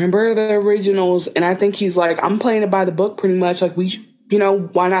the originals. And I think he's like, I'm playing it by the book pretty much. Like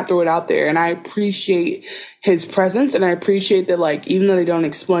why not throw it out there? And I appreciate his presence, and I appreciate that, like, even though they don't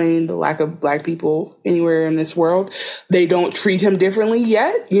explain the lack of black people anywhere in this world, they don't treat him differently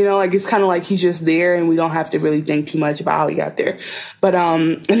yet. Like, it's kind of like he's just there, and we don't have to really think too much about how he got there. But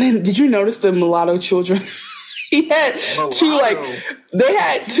and then did you notice the mulatto children? He had two. What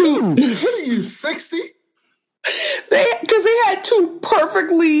are you, 60? Because they had two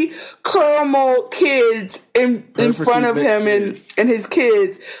perfectly caramel kids in front of him and his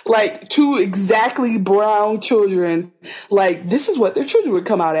kids, like two exactly brown children. Like, this is what their children would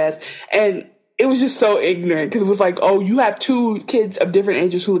come out as. And it was just so ignorant because it was like, oh, you have two kids of different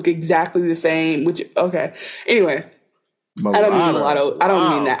ages who look exactly the same, which, okay. Anyway, mulatto. I don't mean mulatto. I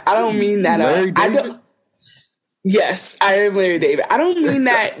don't mean that. I don't mean that. Yes, I am Larry David. I don't mean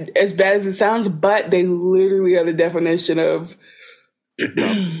that as bad as it sounds, but they literally are the definition of.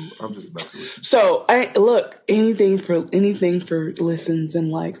 I'm just messing with you. So anything for listens and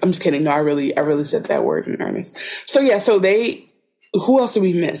likes. I'm just kidding. No, I really said that word in earnest. So yeah, who else did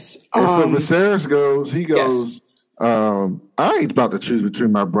we miss? So Viserys goes. He goes. Yes. I ain't about to choose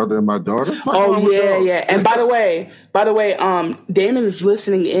between my brother and my daughter. Yeah. And by the way, Daemon is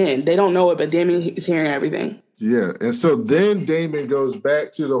listening in. They don't know it, but Daemon is hearing everything. Yeah, and so then Daemon goes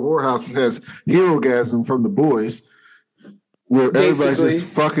back to the whorehouse and has herogasm from the boys, where everybody's just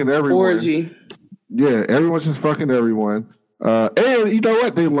fucking everyone. Orgy. Yeah, everyone's just fucking everyone. And you know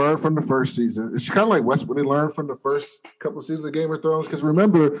what? They learned from the first season. It's kind of like Westworld. They learned from the first couple of seasons of Game of Thrones. Because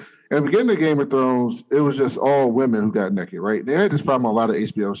remember, in the beginning of Game of Thrones, it was just all women who got naked, right? They had this problem on a lot of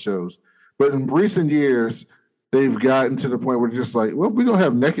HBO shows. But in recent years, they've gotten to the point where they're just like, well, if we don't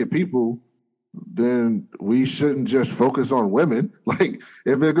have naked people, then we shouldn't just focus on women. Like,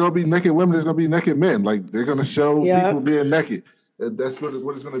 if there's going to be naked women, there's going to be naked men. Like, they're going to show people being naked. That's what it's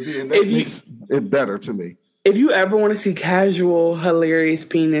going to be. And that makes it better to me. If you ever want to see casual, hilarious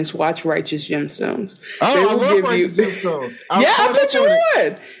penis, watch Righteous Gemstones. Oh, I love Righteous Gemstones. I put you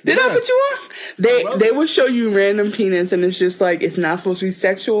on. Did I put you on? They will show you random penis, and it's just like, it's not supposed to be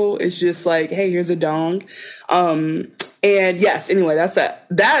sexual. It's just like, hey, here's a dong. And yes, anyway, that's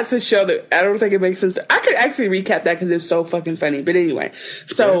a show that I don't think it makes sense. I could actually recap that because it's so fucking funny. But anyway,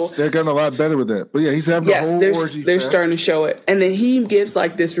 so they're getting a lot better with that. But yeah, he's having a whole orgy. They're starting to show it, and then he gives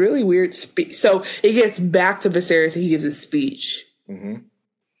like this really weird speech. So it gets back to Viserys, and he gives a speech. Mm-hmm.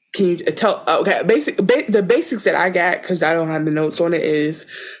 Can you tell? Okay, the basics that I got, because I don't have the notes on it, is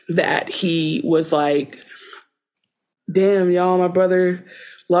that he was like, "Damn, y'all, my brother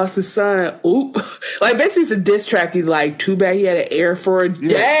lost his son." Oop. Like, basically it's a diss track. He's like, too bad he had an heir for a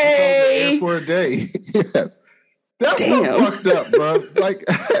day. Yes. That's so fucked up, bro. Like,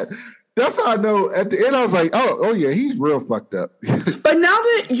 that's how I know. At the end, I was like, oh yeah, he's real fucked up. But now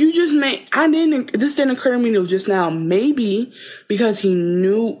that you just this didn't occur to me until just now. Maybe because he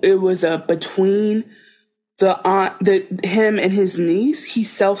knew it was between him and his niece, he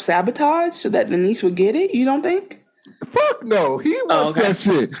self-sabotaged so that the niece would get it. You don't think? Fuck no, he wants that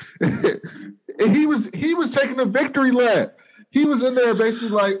shit. He was taking a victory lap. he was in there basically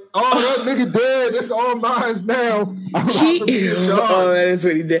like, oh, that nigga dead. It's all mine now. I'm about to be in charge. Oh, that is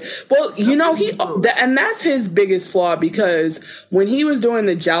what he did. Well, you know, and that's his biggest flaw, because when he was doing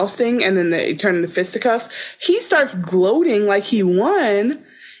the jousting and then they turned into fisticuffs, he starts gloating like he won.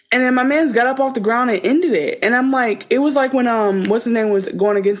 And then my man's got up off the ground and ended it. And I'm like, it was like when, what's his name was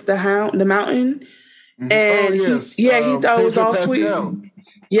going against the mountain. And he thought it was all sweet.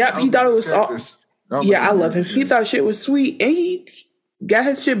 Yep, he thought it was all. Yeah, I love him. He thought shit was sweet, and he got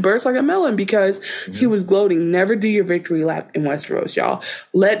his shit burst like a melon because he was gloating. Never do your victory lap in Westeros, y'all.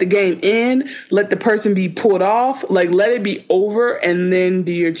 Let the game end. Let the person be pulled off. Like, let it be over, and then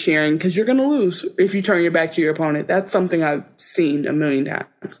do your cheering, because you're gonna lose if you turn your back to your opponent. That's something I've seen a million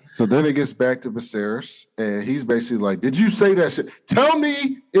times. So then it gets back to Viserys, and he's basically like, "Did you say that shit? Tell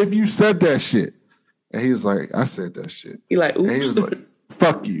me if you said that shit." And he's like, "I said that shit." He like, "Oops." And he was like,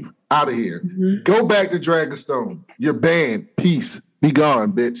 "Fuck you. Out of here. Go back to Dragonstone. You're banned. Peace. Be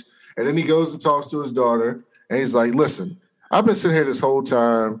gone, bitch." And then he goes and talks to his daughter, and he's like, "Listen, I've been sitting here this whole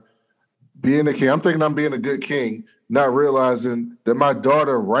time being a king. I'm thinking I'm being a good king, not realizing that my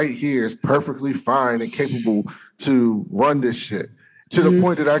daughter right here is perfectly fine and capable to run this shit. To the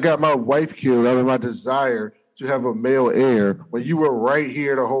point that I got my wife killed out of my desire to have a male heir when you were right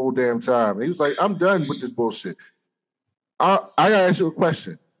here the whole damn time." And he was like, "I'm done with this bullshit. I gotta ask you a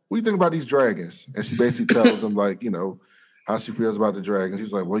question. What do you think about these dragons?" And she basically tells him, like, you know, how she feels about the dragons.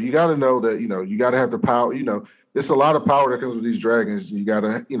 He's like, "Well, you got to know that, you know, you got to have the power. You know, there's a lot of power that comes with these dragons. You got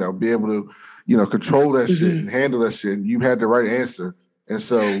to, you know, be able to, you know, control that shit and handle that shit. And you had the right answer." And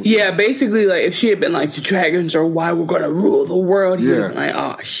so, yeah, basically, like, if she had been like, "The dragons are why we're going to rule the world," he would have been like,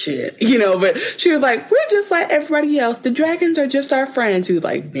 "Oh shit," you know. But she was like, "We're just like everybody else. The dragons are just our friends." He was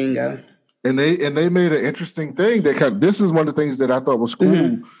like, "Bingo." And they made an interesting thing that this is one of the things that I thought was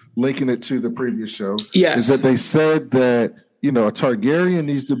cool, linking it to the previous show. Yes. Is that they said that, you know, a Targaryen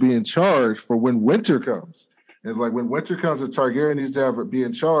needs to be in charge for when winter comes. It's like when winter comes, a Targaryen needs to be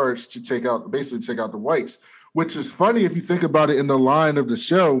in charge to take out the whites. Which is funny if you think about it in the line of the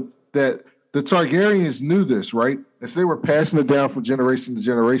show, that the Targaryens knew this, right? And so they were passing it down from generation to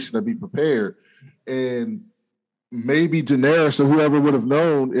generation to be prepared. And maybe Daenerys or whoever would have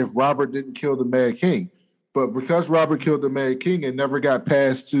known if Robert didn't kill the Mad King. But because Robert killed the Mad King, it never got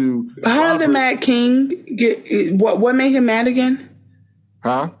passed to How did the Mad King get... What made him mad again?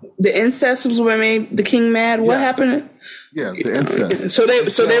 Huh? The incest was what made the king mad? What happened? Yeah, the incest.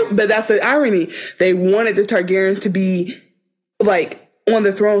 But that's the irony. They wanted the Targaryens to be, like, on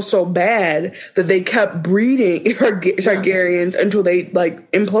the throne so bad that they kept breeding Targaryens until they, like,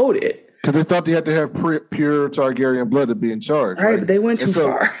 imploded. Because they thought they had to have pure Targaryen blood to be in charge. Right, but they went too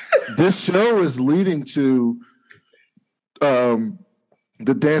far. This show is leading to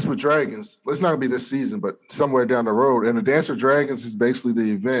the Dance with Dragons. It's not going to be this season, but somewhere down the road. And the Dance with Dragons is basically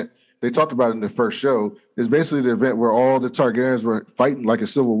the event. They talked about it in the first show. It's basically the event where all the Targaryens were fighting like a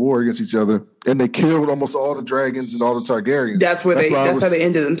civil war against each other. And they killed almost all the dragons and all the Targaryens. That's how they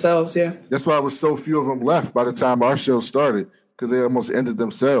ended themselves, yeah. That's why there was so few of them left by the time our show started, because they almost ended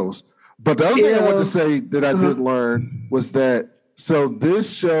themselves. But the other thing I wanted to say that I did learn was that, so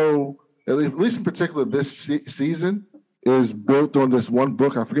this show, at least in particular this season, is built on this one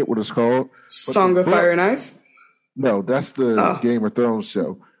book. I forget what it's called. Song of Fire and Ice? No, that's the Game of Thrones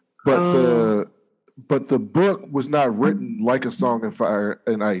show. But the book was not written like a Song of Fire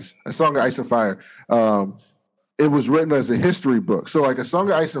and Ice, a Song of Ice and Fire. It was written as a history book. So like a Song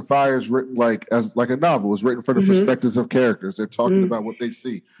of Ice and Fire is written like a novel. It's written from the perspectives of characters. They're talking about what they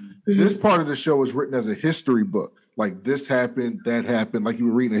see. This part of the show is written as a history book. Like this happened, that happened, like you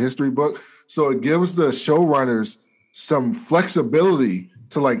were reading a history book. So it gives the showrunners some flexibility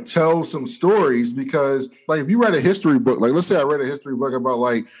to like tell some stories, because like if you read a history book, like let's say I read a history book about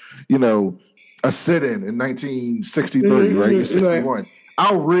like, you know, a sit-in in 1963, right? In 61. Right.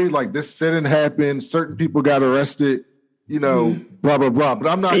 I'll read like this sit-in happened, certain people got arrested, you know, blah, blah, blah. But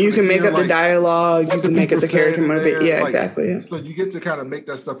I'm not. And you can make up the dialogue, you can make up the character motivation. Yeah, like, exactly. Yeah. So you get to kind of make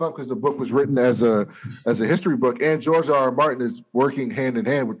that stuff up because the book was written as a history book, and George R.R. Martin is working hand in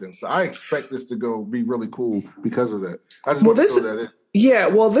hand with them. So I expect this to be really cool because of that. I just want to throw that in. Yeah,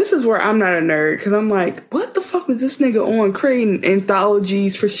 well, this is where I'm not a nerd, because I'm like, what the fuck was this nigga on creating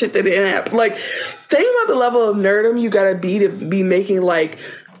anthologies for shit that didn't happen? Like, think about the level of nerdom you gotta be to be making, like,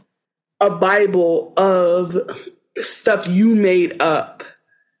 a Bible of stuff you made up.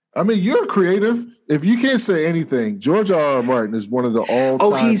 I mean, you're creative. If you can't say anything, George R.R. Martin is one of the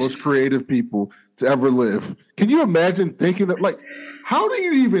all-time most creative people to ever live. Can you imagine thinking of, like, How do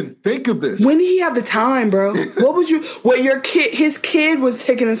you even think of this? When did he have the time, bro? His kid was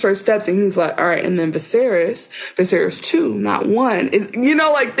taking his first steps, and he's like, all right, and then Viserys 2, not 1. Is,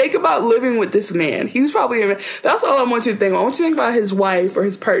 like, think about living with this man. He was probably, that's all I want you to think about. I want you to think about his wife or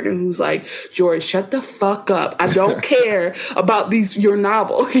his partner who's like, George, shut the fuck up. I don't care about your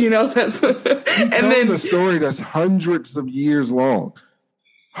novel, that's, and then the story that's hundreds of years long,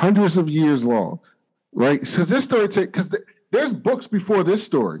 right? So this story because there's books before this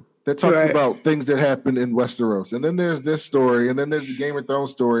story that talks about things that happened in Westeros. And then there's this story, and then there's the Game of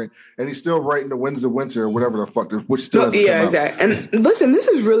Thrones story, and he's still writing The Winds of Winter or whatever the fuck, which still hasn't come out. Exactly. And listen, this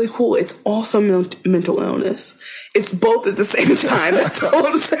is really cool. It's also mental illness. It's both at the same time. That's all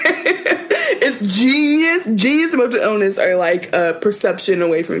I'm saying. It's genius. Genius and mental illness are like a perception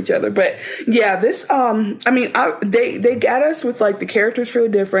away from each other. But yeah, this, they got us with like the characters feel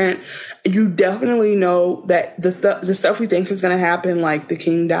different. You definitely know that the stuff we think is going to happen, like the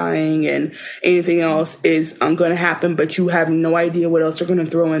king dying and anything else is going to happen, but you have no idea what else they're going to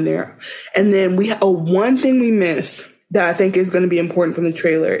throw in there. And then one thing we miss that I think is going to be important from the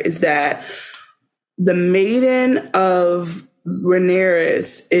trailer is that the maiden of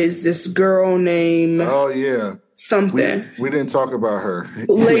Rhaenyra is this girl named something. We didn't talk about her.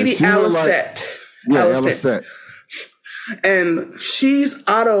 Lady Alicent. Alicent. And she's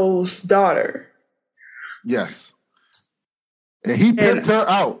Otto's daughter. Yes. And he picked her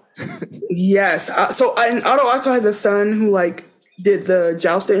out. Yes. And Otto also has a son who like did the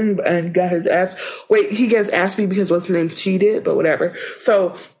jousting and got his ass. He gets ass beat because what's his name cheated, but whatever.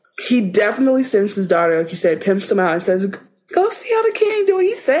 So he definitely sends his daughter, like you said, pimps him out and says, go see how the king doing.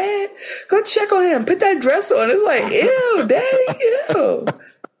 He's sad. Go check on him. Put that dress on. It's like, ew, daddy, ew.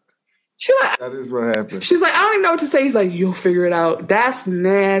 She's like, that is what happened. She's like, I don't even know what to say. He's like, you'll figure it out. That's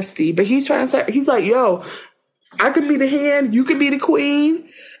nasty. But he's trying to say, he's like, yo, I could be the hand, you could be the queen,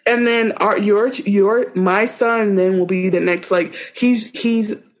 and then my son then will be the next. Like he's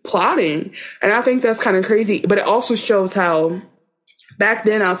plotting, and I think that's kind of crazy. But it also shows how back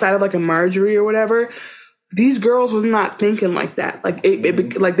then, outside of like a Marjorie or whatever, these girls was not thinking like that. Like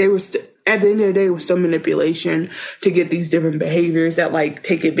like they were. At the end of the day, it was still manipulation to get these different behaviors that like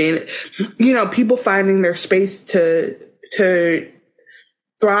take advantage. People finding their space to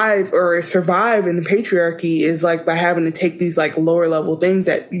thrive or survive in the patriarchy is like by having to take these like lower level things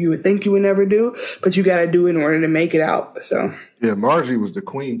that you would think you would never do, but you got to do in order to make it out. So yeah, Margie was the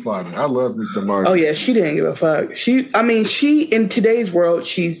queen plotter. I love me some Margie. Oh yeah, she didn't give a fuck. She in today's world,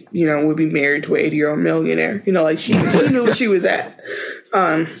 she's would be married to an 80-year-old millionaire. Like she knew where she was at.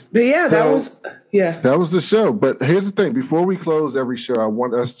 But yeah, that was the show. But here's the thing: before we close every show, I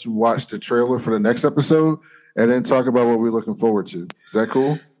want us to watch the trailer for the next episode and then talk about what we're looking forward to. Is that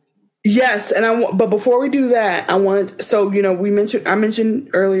cool? Yes, but before we do that, I mentioned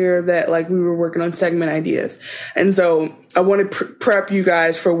earlier that like we were working on segment ideas, and so I want to prep you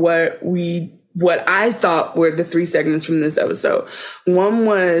guys for what I thought were the 3 segments from this episode. One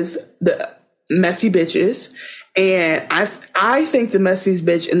was the messy bitches, and I think the messiest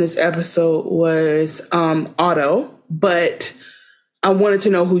bitch in this episode was Otto, but I wanted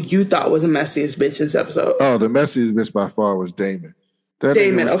to know who you thought was the messiest bitch in this episode. Oh, the messiest bitch by far was Damon. That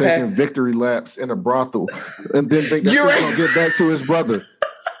Damon was taking victory laps in a brothel and then think that he's going to get back to his brother.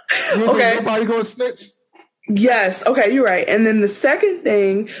 Okay. Nobody going to snitch? Yes. Okay, you're right. And then the second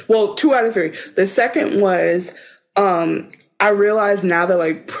thing, well, 2 out of 3. The second was I realized now that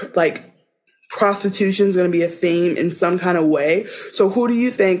like prostitution is going to be a theme in some kind of way. So who do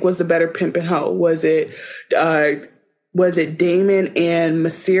you think was the better pimp and hoe? Was it Damon and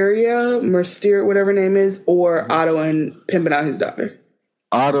Merceria, whatever her name is, or Otto and pimping out his daughter?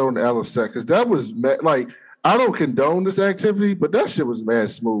 Otto and Alicent, because that was like, I don't condone this activity, but that shit was mad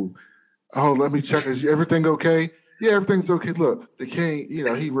smooth. Oh, let me check. Is everything okay? Yeah, everything's okay. Look, the king,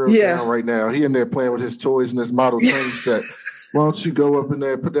 he real down right now. He in there playing with his toys and his model train set. Why don't you go up in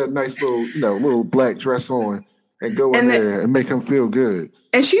there, put that nice little black dress on and go in there and make him feel good.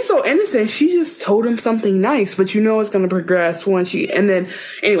 And she's so innocent. She just told him something nice, but it's going to progress once and then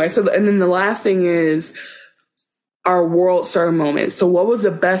the last thing is our world star moment. So what was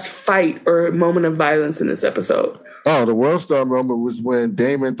the best fight or moment of violence in this episode? Oh, the world star moment was when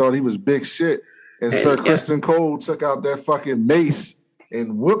Damon thought he was big shit and Sir Kristen Cole took out that fucking mace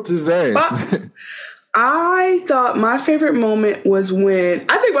and whooped his ass. I thought my favorite moment was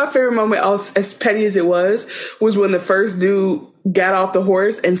as petty as it was when the first dude got off the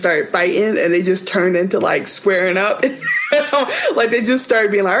horse and started fighting, and they just turned into like squaring up. Like they just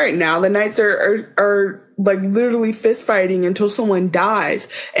started being like, all right, now the knights are like literally fist fighting until someone dies.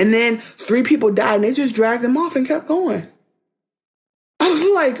 And then 3 people died and they just dragged them off and kept going. was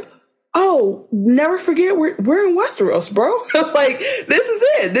like, oh, never forget we're in Westeros, bro. Like, this is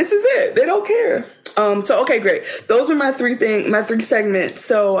it. This is it. They don't care. So okay, great. Those are my three segments.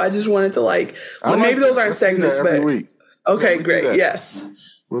 So I just wanted to maybe those aren't segments, but okay, great. Yes.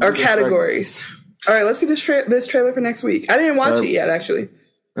 Our categories. Segments. All right, let's see this trailer for next week. I didn't watch it yet, actually.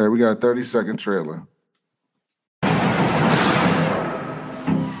 All right, we got a 30-second trailer.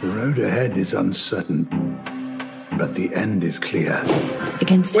 The road ahead is uncertain, but the end is clear.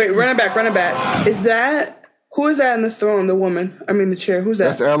 Wait, run it back. Who is that in the throne? The woman? I mean, the chair. Who's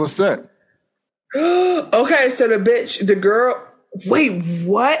that? That's Alicent. Okay, so the girl. Wait,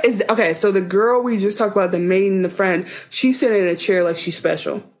 what is? Okay, so the girl we just talked about, the maiden and the friend, she's sitting in a chair like she's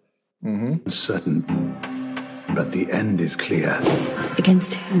special. Mm-hmm. Certain, but the end is clear.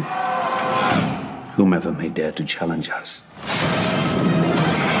 Against whom? Whomever may dare to challenge us.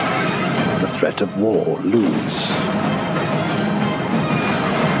 The threat of war looms.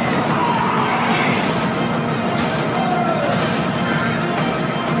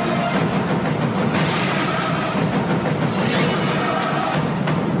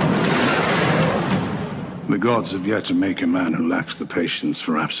 The gods have yet to make a man who lacks the patience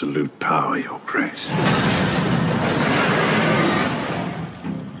for absolute power, Your Grace.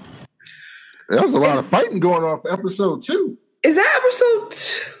 There was a lot of fighting going on for episode 2. Is that episode?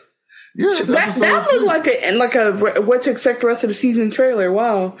 Yeah, that looked like a what to expect the rest of the season trailer.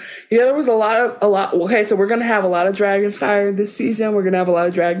 Wow. Yeah, there was a lot. Okay, so we're gonna have a lot of dragon fire this season. We're gonna have a lot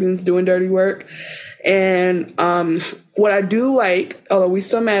of dragons doing dirty work. And what I do like, although we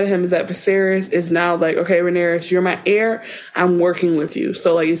still mad at him, is that Viserys is now like, okay, Rhaenyra, you're my heir. I'm working with you.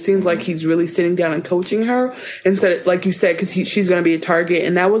 So like, it seems like he's really sitting down and coaching her instead of, like you said, because she's going to be a target.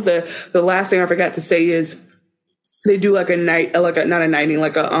 And that was the last thing I forgot to say is they do like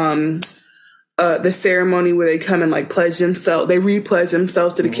the ceremony where they come and like pledge themselves. They re-pledge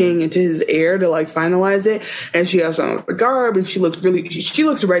themselves to the king and to his heir to like finalize it. And she has on the garb and she looks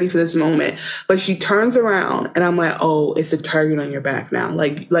ready for this moment. But she turns around and I'm like, oh, it's a target on your back now.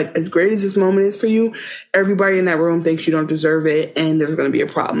 Like as great as this moment is for you, everybody in that room thinks you don't deserve it and there's going to be a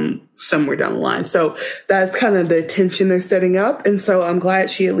problem somewhere down the line. So that's kind of the tension they're setting up. And so I'm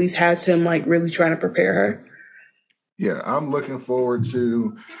glad she at least has him like really trying to prepare her. Yeah, I'm just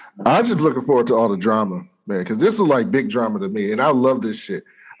looking forward to all the drama, man, because this is like big drama to me, and I love this shit.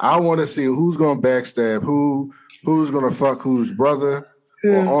 I want to see who's going to backstab who's going to fuck whose brother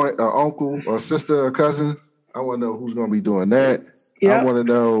or aunt or uncle or sister or cousin. I want to know who's going to be doing that. Yep. I want to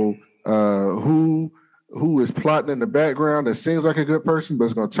know who is plotting in the background that seems like a good person, but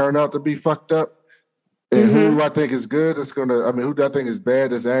it's going to turn out to be fucked up. And who I think is good, who do I think is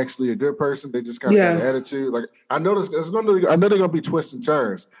bad is actually a good person. They just kind of have an attitude. Like I know they're gonna be twists and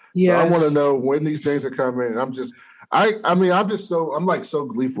turns. Yes. So I want to know when these things are coming. And I'm so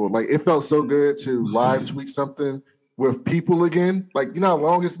gleeful. Like it felt so good to live tweet something with people again. Like you know how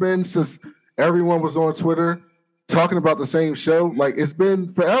long it's been since everyone was on Twitter talking about the same show. Like it's been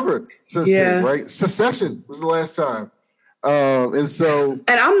forever since then, right? Succession was the last time. And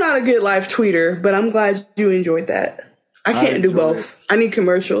I'm not a good live tweeter, but I'm glad you enjoyed that. I can't do both. I need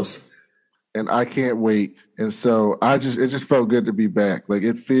commercials. And I can't wait. And so it just felt good to be back. Like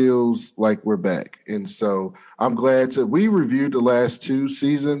it feels like we're back. And so I'm glad we reviewed the last 2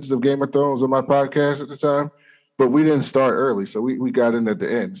 seasons of Game of Thrones on my podcast at the time, but we didn't start early. So we got in at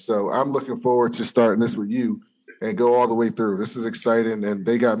the end. So I'm looking forward to starting this with you and go all the way through. This is exciting and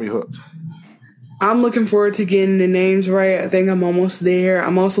they got me hooked. I'm looking forward to getting the names right. I think I'm almost there.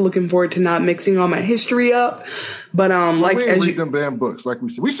 I'm also looking forward to not mixing all my history up. But we read them damn books, like we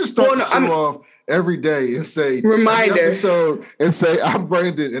said. We should start the show off every day and say reminder episode and say I'm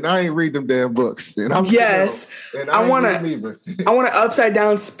Brandon and I ain't read them damn books. And I'm I want to upside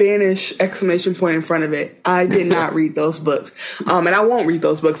down Spanish exclamation point in front of it. I did not read those books. And I won't read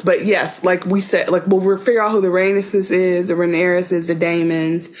those books. But yes, like we said, like we'll figure out who the Rhaenys is, the Rhaenyra is, the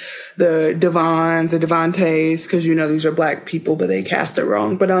Daemons, the Devons, the Devantes, because you know these are black people, but they cast it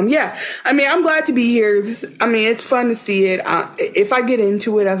wrong. But I'm glad to be here. It's fun to see it. If I get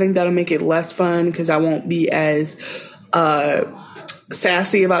into it, I think that'll make it less fun because I won't be as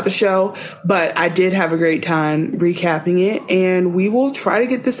sassy about the show. But I did have a great time recapping it, and we will try to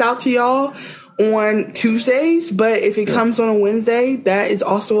get this out to y'all on Tuesdays. But if it comes on a Wednesday, that is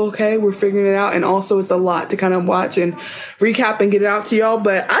also okay. We're figuring it out, and also it's a lot to kind of watch and recap and get it out to y'all.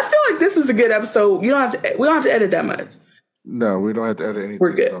 But I feel like this is a good episode. We don't have to edit that much. No, we don't have to edit anything.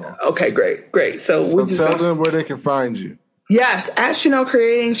 We're good. Okay, great. So we'll just tell them where they can find you. Yes, at Chanel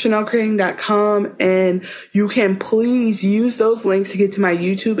Creating, chanelcreating.com. And you can please use those links to get to my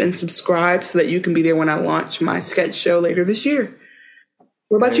YouTube and subscribe so that you can be there when I launch my sketch show later this year.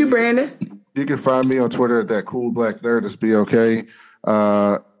 What about you, Brandon? You can find me on Twitter at that cool black nerd. It's BOK.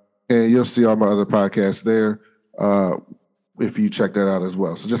 And you'll see all my other podcasts there if you check that out as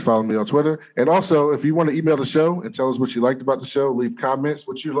well. So just follow me on Twitter. And also, if you want to email the show and tell us what you liked about the show, leave comments,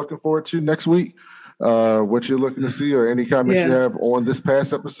 what you're looking forward to next week, what you're looking to see, or any comments you have on this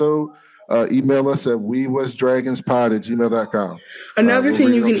past episode, email us at wewasdragonspod@gmail.com. Another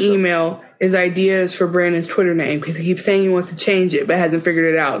thing you can email is ideas for Brandon's Twitter name, because he keeps saying he wants to change it but hasn't figured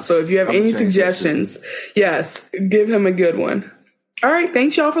it out. So if you have any suggestions, yes, give him a good one. All right.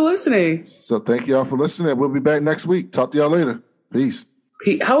 Thanks, y'all, for listening. So thank y'all for listening. We'll be back next week. Talk to y'all later. Peace.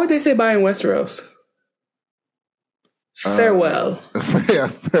 How would they say bye in Westeros? Farewell.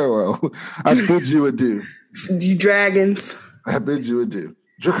 Farewell. I bid you adieu. You dragons. I bid you adieu.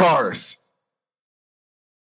 Dracarys.